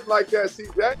that. I'm not guarding like that,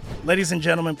 CJ. Ladies and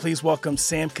gentlemen, please welcome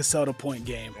Sam Cassell to Point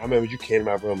Game. I remember you came in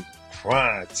my room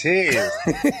crying, tears,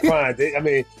 crying. I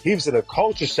mean, he was in a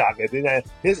culture shock. And then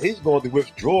he's going through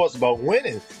withdrawals about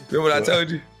winning. Remember what I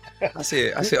told you? I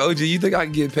said, OG, you think I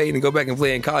can get paid and go back and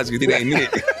play in college because it ain't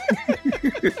it?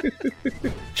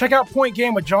 Check out Point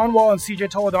Game with John Wall and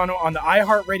CJ Toledano on the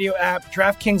iHeartRadio app,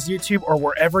 DraftKings YouTube, or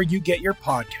wherever you get your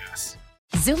podcasts.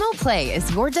 Xumo Play is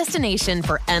your destination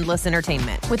for endless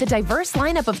entertainment. With a diverse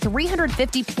lineup of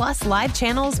 350-plus live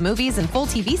channels, movies, and full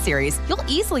TV series, you'll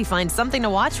easily find something to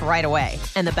watch right away.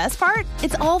 And the best part?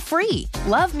 It's all free.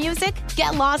 Love music?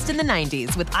 Get lost in the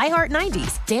 90s with iHeart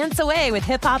 90s, dance away with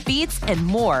hip-hop beats, and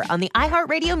more on the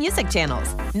iHeartRadio music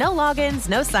channels. No logins,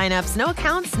 no signups, no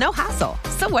accounts, no hassle.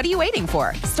 So what are you waiting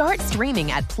for? Start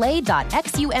streaming at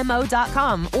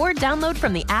play.xumo.com or download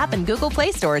from the app and Google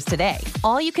Play stores today.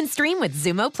 All you can stream with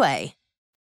Xumo Play.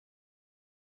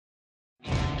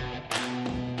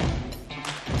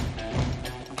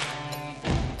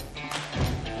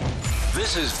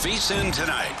 This is VSiN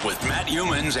Tonight with Matt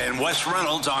Youmans and Wes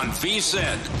Reynolds on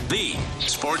VSiN, the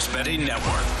sports betting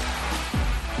network.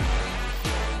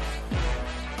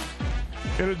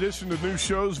 In addition to new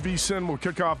shows, VSiN will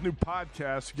kick off new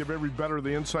podcasts to give every bettor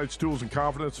the insights, tools, and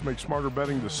confidence to make smarter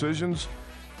betting decisions.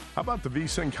 How about the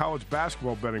VSiN College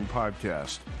Basketball Betting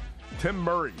Podcast? Tim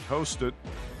Murray hosts it.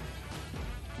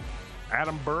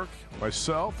 Adam Burke,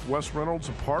 myself, Wes Reynolds,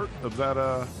 a part of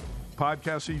that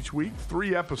podcast each week.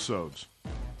 3 episodes.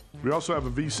 We also have a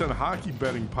VSiN Hockey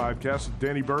Betting Podcast with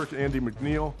Danny Burke, Andy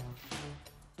McNeil.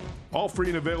 All free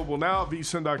and available now at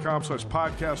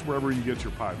vsin.com/podcast, wherever you get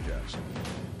your podcast.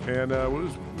 And we'll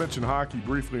just mention hockey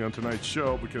briefly on tonight's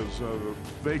show because the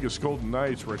Vegas Golden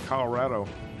Knights were at Colorado.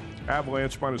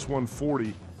 Avalanche minus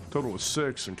 140, total of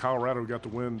 6, and Colorado got the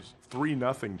win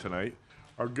 3-0 tonight.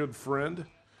 Our good friend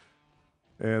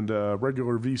and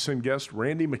regular VSiN guest,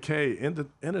 Randy McKay,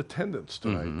 in attendance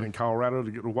tonight in Colorado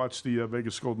to get to watch the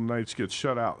Vegas Golden Knights get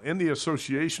shut out. In the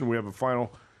association, we have a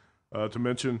final to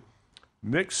mention.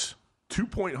 Knicks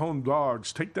 2-point home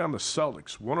dogs take down the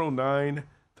Celtics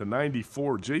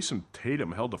 109-94. Jason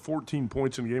Tatum held to 14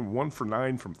 points in the game, 1 for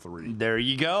 9 from 3. There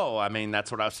you go. I mean,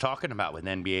 that's what I was talking about with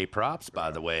NBA props, by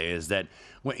the way, is that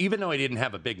even though he didn't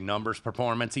have a big numbers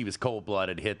performance, he was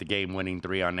cold-blooded, hit the game-winning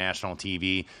 3 on national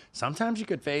TV. Sometimes you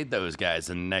could fade those guys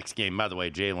in the next game. By the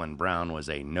way, Jaylen Brown was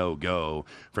a no-go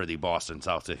for the Boston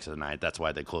Celtics tonight. That's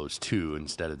why they closed 2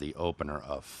 instead of the opener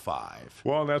of 5.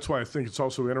 Well, and that's why I think it's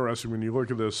also interesting when you look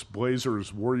at this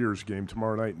Blazers-Warriors game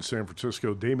tomorrow night in San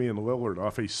Francisco. Damian Lillard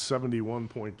off a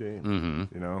 71-point game.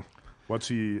 You know, what's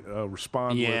he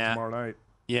respond with tomorrow night?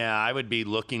 Yeah, I would be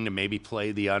looking to maybe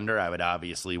play the under. I would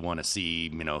obviously want to see,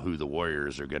 who the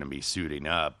Warriors are going to be suiting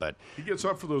up. But he gets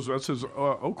up for those. That's his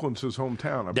Oakland's his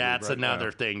hometown. That's another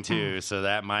thing too. So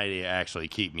that might actually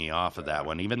keep me off of that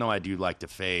one, even though I do like to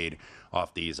fade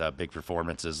off these big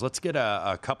performances. Let's get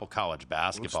a couple college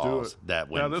basketballs that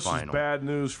went final. Now, this is bad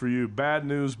news for you. Bad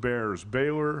news, Bears.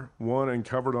 Baylor won and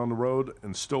covered on the road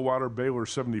in Stillwater. Baylor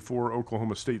 74,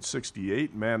 Oklahoma State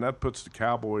 68. Man, that puts the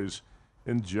Cowboys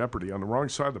in jeopardy on the wrong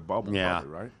side of the bubble, probably,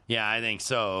 right? Yeah, I think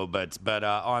so. But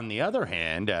on the other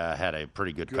hand, had a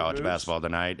pretty good college basketball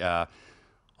tonight.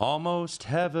 Almost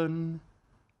heaven,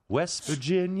 West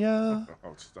Virginia,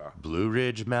 Blue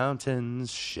Ridge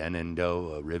Mountains,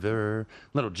 Shenandoah River.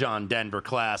 Little John Denver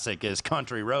classic is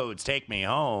Country Roads, Take Me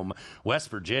Home. West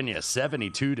Virginia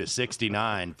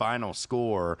 72-69, final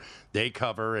score. They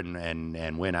cover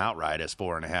and win outright as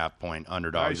 4.5-point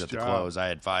underdogs at the close. I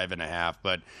had 5.5,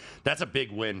 but that's a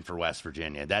big win for West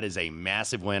Virginia. That is a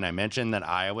massive win. I mentioned that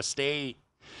Iowa State,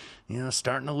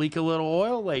 starting to leak a little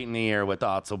oil late in the year with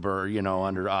Otzelberg,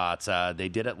 under Otz. They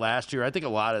did it last year. I think a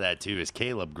lot of that, too, is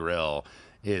Caleb Grill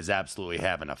is absolutely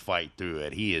having a fight through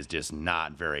it. He is just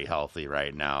not very healthy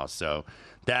right now. So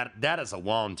that is a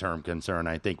long-term concern,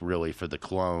 I think, really for the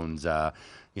Clones.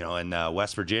 And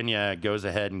West Virginia goes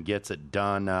ahead and gets it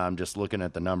done. I'm just looking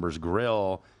at the numbers.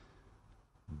 Grill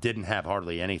didn't have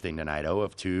hardly anything tonight. 0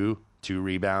 of 2, 2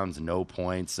 rebounds, no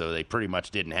points. So they pretty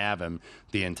much didn't have him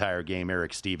the entire game.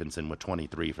 Eric Stevenson with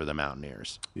 23 for the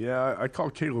Mountaineers. Yeah, I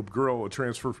called Caleb Grill, a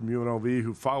transfer from UNLV,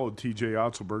 who followed T.J.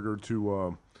 Otzelberger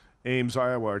to Ames,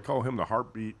 Iowa. I call him the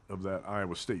heartbeat of that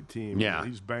Iowa State team. Yeah. When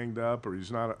he's banged up or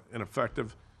he's not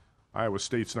ineffective, Iowa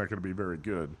State's not going to be very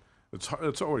good.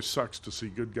 It's always sucks to see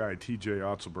good guy T.J.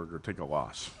 Otzelberger take a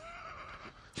loss.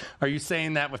 Are you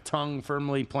saying that with tongue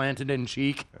firmly planted in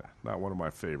cheek? Yeah, not one of my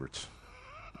favorites.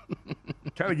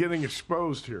 Kind of getting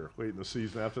exposed here late in the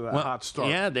season after that hot start.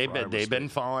 Yeah, they've been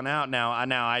falling out now.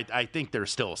 I think they're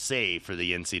still safe for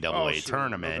the NCAA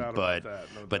tournament,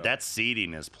 but that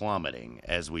seeding is plummeting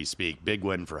as we speak. Big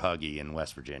win for Huggy in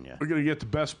West Virginia. We're going to get the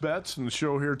best bets in the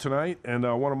show here tonight, and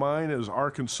one of mine is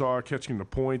Arkansas catching the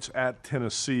points at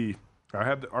Tennessee. I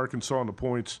had Arkansas on the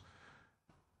points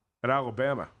at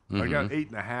Alabama. I got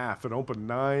 8.5. It opened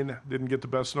 9. Didn't get the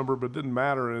best number, but it didn't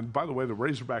matter. And by the way, the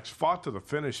Razorbacks fought to the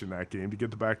finish in that game to get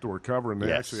the backdoor cover, and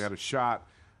they actually had a shot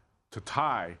to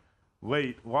tie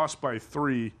late. Lost by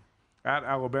 3 at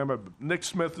Alabama. Nick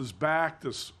Smith is back.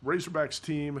 This Razorbacks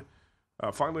team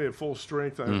finally at full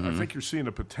strength. I think you're seeing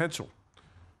the potential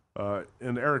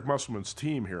in Eric Musselman's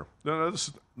team here. No, this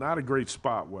is not a great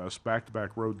spot, Wes.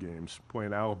 Back-to-back road games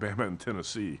playing Alabama and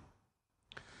Tennessee.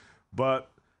 But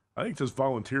I think this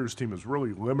Volunteers team is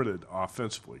really limited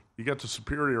offensively. You got the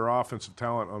superior offensive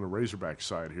talent on the Razorback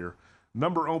side here.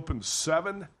 Number opened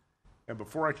 7, and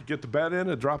before I could get the bet in,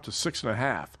 it dropped to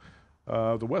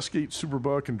 6.5. The Westgate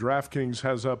Superbook and DraftKings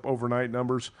has up overnight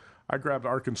numbers. I grabbed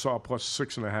Arkansas plus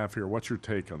 6.5 here. What's your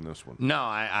take on this one? No,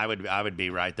 I would be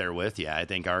right there with you. I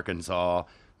think Arkansas,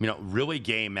 really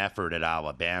game effort at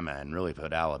Alabama and really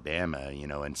put Alabama,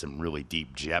 in some really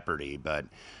deep jeopardy, but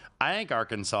I think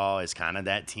Arkansas is kind of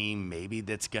that team maybe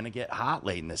that's going to get hot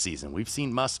late in the season. We've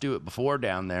seen Muss do it before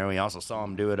down there. We also saw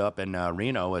him do it up in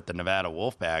Reno at the Nevada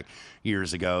Wolfpack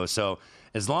years ago. So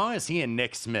as long as he and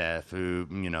Nick Smith, who,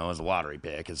 is a lottery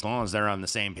pick, as long as they're on the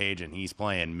same page and he's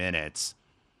playing minutes,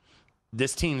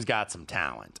 this team's got some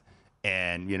talent.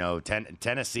 And,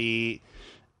 Tennessee,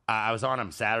 I was on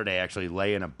them Saturday actually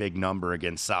laying a big number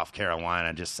against South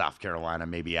Carolina. Just South Carolina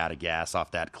maybe out of gas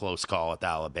off that close call with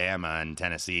Alabama, and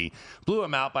Tennessee blew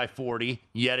them out by 40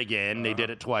 yet again. They did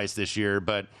it twice this year,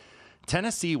 but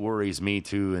Tennessee worries me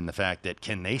too in the fact that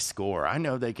can they score? I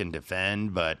know they can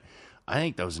defend, but I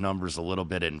think those numbers a little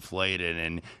bit inflated,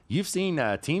 and you've seen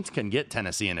teams can get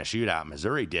Tennessee in a shootout.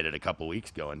 Missouri did it a couple weeks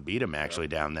ago and beat them actually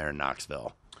down there in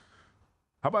Knoxville.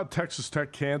 How about Texas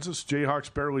Tech, Kansas?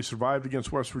 Jayhawks barely survived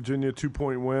against West Virginia,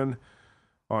 2-point win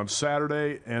on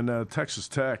Saturday. And Texas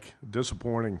Tech,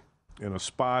 disappointing in a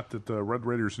spot that the Red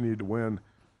Raiders needed to win.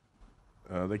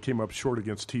 They came up short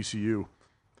against TCU.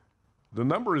 The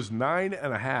number is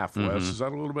 9.5, Wes. Is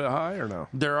that a little bit high or no?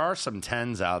 There are some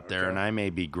 10s out there, and I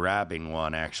may be grabbing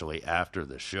one actually after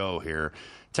the show here.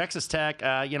 Texas Tech,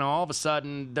 all of a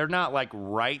sudden, they're not like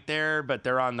right there, but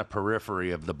they're on the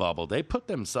periphery of the bubble. They put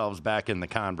themselves back in the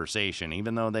conversation.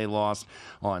 Even though they lost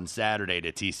on Saturday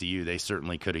to TCU, they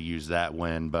certainly could have used that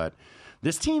win. But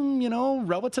this team,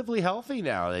 relatively healthy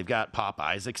now. They've got Pop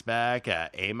Isaacs back.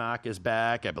 Amok is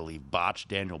back. I believe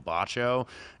Daniel Bacho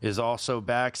is also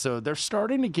back. So they're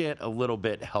starting to get a little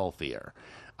bit healthier,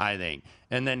 I think.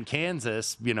 And then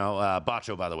Kansas,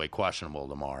 Bacho, by the way, questionable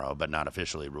tomorrow, but not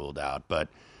officially ruled out. But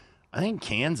I think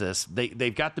Kansas,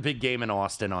 they've got the big game in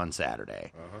Austin on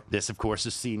Saturday. This, of course,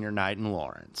 is senior night in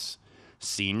Lawrence.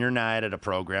 Senior night at a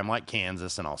program like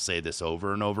Kansas, and I'll say this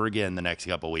over and over again the next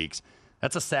couple weeks,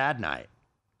 that's a sad night.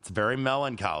 It's a very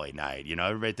melancholy night.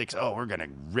 Everybody thinks, we're going to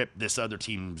rip this other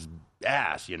team's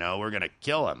ass. We're going to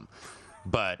kill them.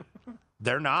 But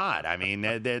they're not. I mean,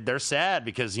 they're sad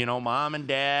because, mom and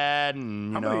dad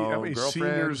and, how many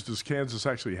girlfriend. Seniors does Kansas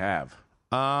actually have?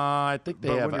 I think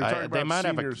they have. They might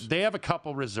seniors, have a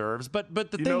couple reserves, but the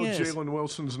thing is, Jalen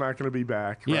Wilson's not going to be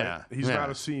back. Right? Yeah, he's not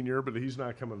a senior, but he's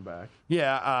not coming back.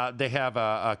 Yeah, they have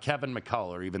Kevin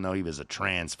McCullough, even though he was a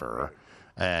transfer,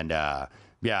 and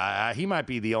he might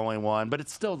be the only one, but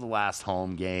it's still the last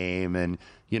home game, and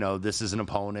this is an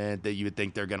opponent that you would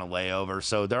think they're going to lay over.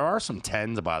 So there are some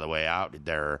 10s, by the way, out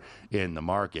there in the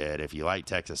market. If you like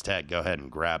Texas Tech, go ahead and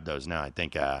grab those now. I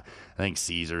think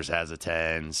Caesars has a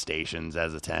 10, Stations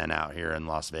has a 10 out here in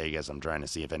Las Vegas. I'm trying to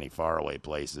see if any faraway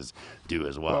places do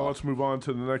as well. Well, let's move on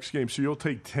to the next game. So you'll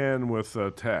take 10 with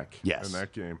Tech in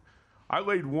that game. I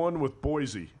laid 1 with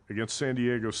Boise against San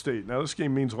Diego State. Now, this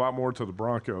game means a lot more to the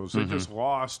Broncos. They just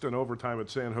lost in overtime at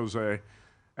San Jose.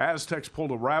 Aztecs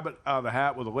pulled a rabbit out of the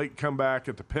hat with a late comeback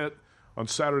at the pit on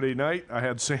Saturday night. I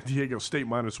had San Diego State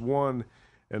 -1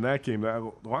 in that game.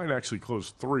 The line actually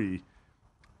closed 3.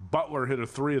 Butler hit a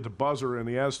 3 at the buzzer, and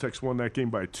the Aztecs won that game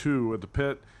by 2 at the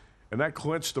pit, and that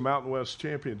clinched the Mountain West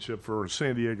Championship for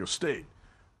San Diego State.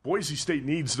 Boise State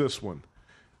needs this one.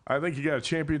 I think you got a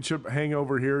championship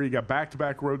hangover here. You got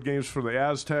back-to-back road games for the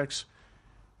Aztecs.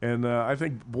 And I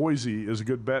think Boise is a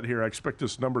good bet here. I expect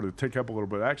this number to tick up a little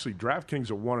bit. Actually,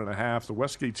 DraftKings at 1.5. The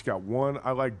Westgate's got 1.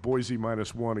 I like Boise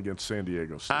 -1 against San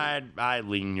Diego State. I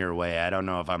lean your way. I don't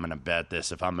know if I'm going to bet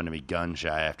this, if I'm going to be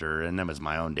gun-shy after, and that was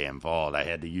my own damn fault. I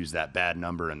had to use that bad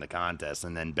number in the contest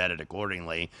and then bet it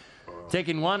accordingly.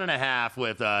 Taking 1.5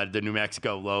 with the New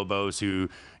Mexico Lobos, who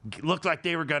looked like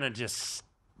they were going to just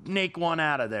snake one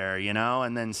out of there,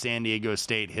 and then San Diego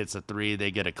State hits a 3. They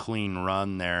get a clean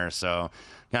run there, so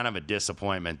kind of a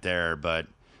disappointment there. But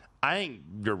I think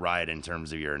you're right in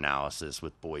terms of your analysis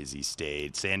with Boise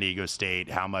State. San Diego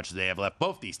State, how much they have left.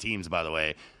 Both these teams, by the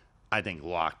way, I think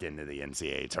locked into the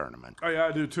NCAA tournament. Oh, yeah,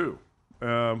 I do too.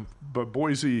 But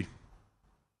Boise,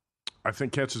 I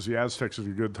think, catches the Aztecs at a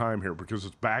good time here because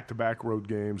it's back-to-back road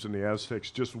games, and the Aztecs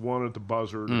just won at the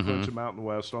buzzer to clinch the Mountain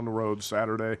West on the road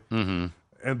Saturday.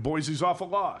 And Boise's off a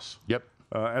loss. Yep.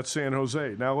 At San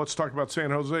Jose. Now let's talk about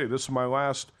San Jose. This is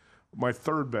my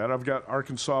third bet. I've got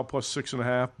Arkansas plus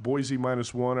 6.5, Boise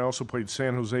 -1. I also played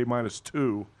San Jose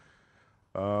 -2.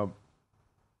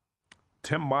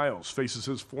 Tim Miles faces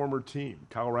his former team,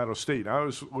 Colorado State. I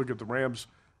always look at the Rams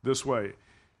this way.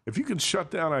 If you can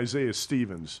shut down Isaiah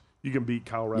Stevens, you can beat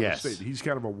Colorado State. He's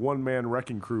kind of a one-man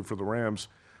wrecking crew for the Rams.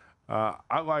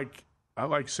 I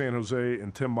like San Jose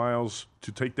and Tim Miles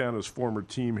to take down his former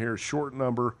team here. Short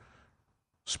number,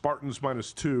 Spartans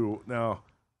 -2. Now,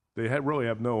 they really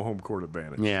have no home court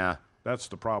advantage. Yeah. That's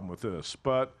the problem with this.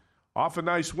 But off a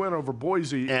nice win over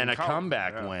Boise. And a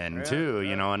comeback win, too.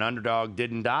 An underdog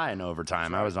didn't die in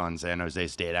overtime. Right. I was on San Jose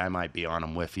State. I might be on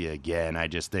them with you again. I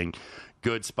just think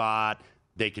good spot.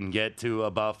 They can get to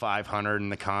above 500 in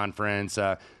the conference.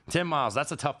 Tim Miles,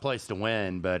 that's a tough place to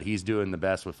win, but he's doing the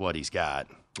best with what he's got.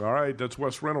 All right, that's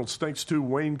Wes Reynolds. Thanks to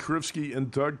Wayne Krivsky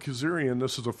and Doug Kazarian.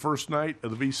 This is the first night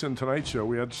of the VSiN Tonight Show.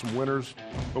 We had some winners.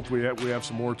 Hopefully we have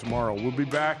some more tomorrow. We'll be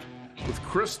back with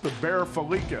Chris the Bear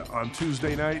Felica on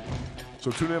Tuesday night.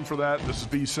 So tune in for that. This is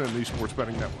VSiN, the Sports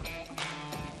Betting Network.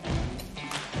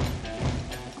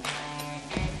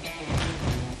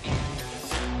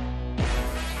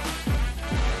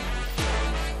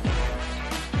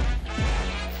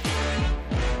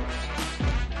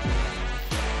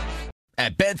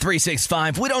 At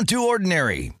Bet365, we don't do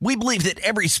ordinary. We believe that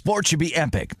every sport should be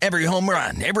epic. Every home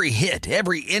run, every hit,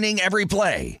 every inning, every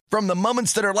play. From the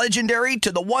moments that are legendary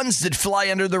to the ones that fly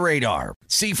under the radar.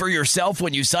 See for yourself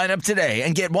when you sign up today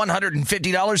and get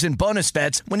 $150 in bonus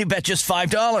bets when you bet just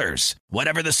 $5.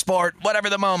 Whatever the sport, whatever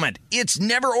the moment, it's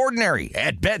never ordinary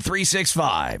at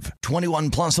Bet365. 21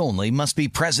 plus only. Must be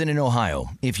present in Ohio.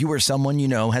 If you or someone you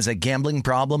know has a gambling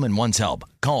problem and wants help,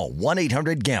 call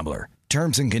 1-800-GAMBLER.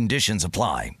 Terms and conditions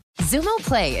apply. Xumo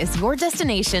Play is your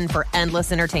destination for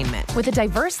endless entertainment. With a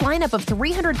diverse lineup of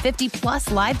 350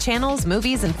 plus live channels,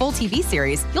 movies, and full TV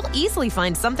series, you'll easily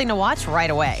find something to watch right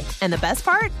away. And the best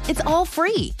part? It's all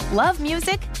free. Love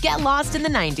music? Get lost in the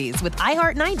 90s with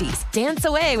iHeart 90s, dance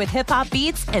away with hip-hop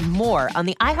beats, and more on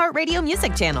the iHeartRadio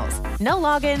music channels. No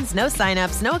logins, no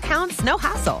signups, no accounts, no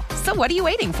hassle. So what are you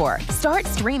waiting for? Start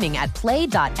streaming at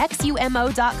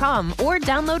play.xumo.com or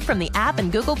download from the app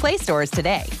and Google Play stores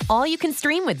today. All you can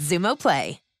stream with Xumo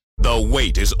Play. The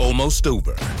wait is almost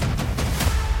over.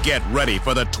 Get ready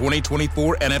for the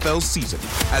 2024 NFL season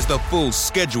as the full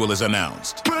schedule is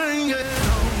announced.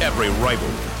 Every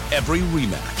rivalry, every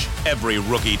rematch, every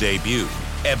rookie debut,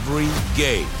 every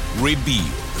game revealed.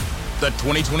 The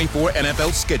 2024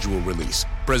 NFL schedule release,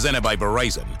 presented by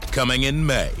Verizon, coming in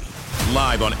May.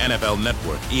 Live on NFL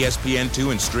Network,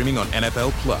 ESPN2, and streaming on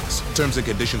NFL Plus. Terms and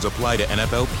conditions apply to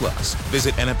NFL Plus.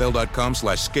 Visit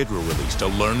NFL.com/schedule release to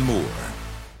learn more.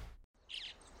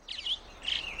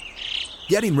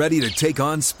 Getting ready to take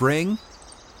on spring?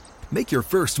 Make your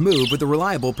first move with the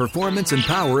reliable performance and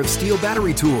power of Steel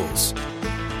battery tools.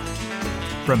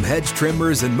 From hedge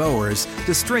trimmers and mowers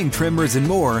to string trimmers and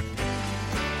more,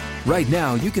 right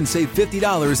now you can save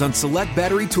 $50 on select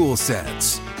battery tool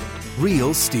sets.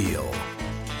 Real Steel.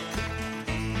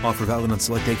 Offer valid on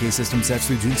select AK system sets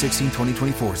through June 16,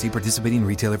 2024. See participating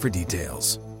retailer for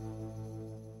details.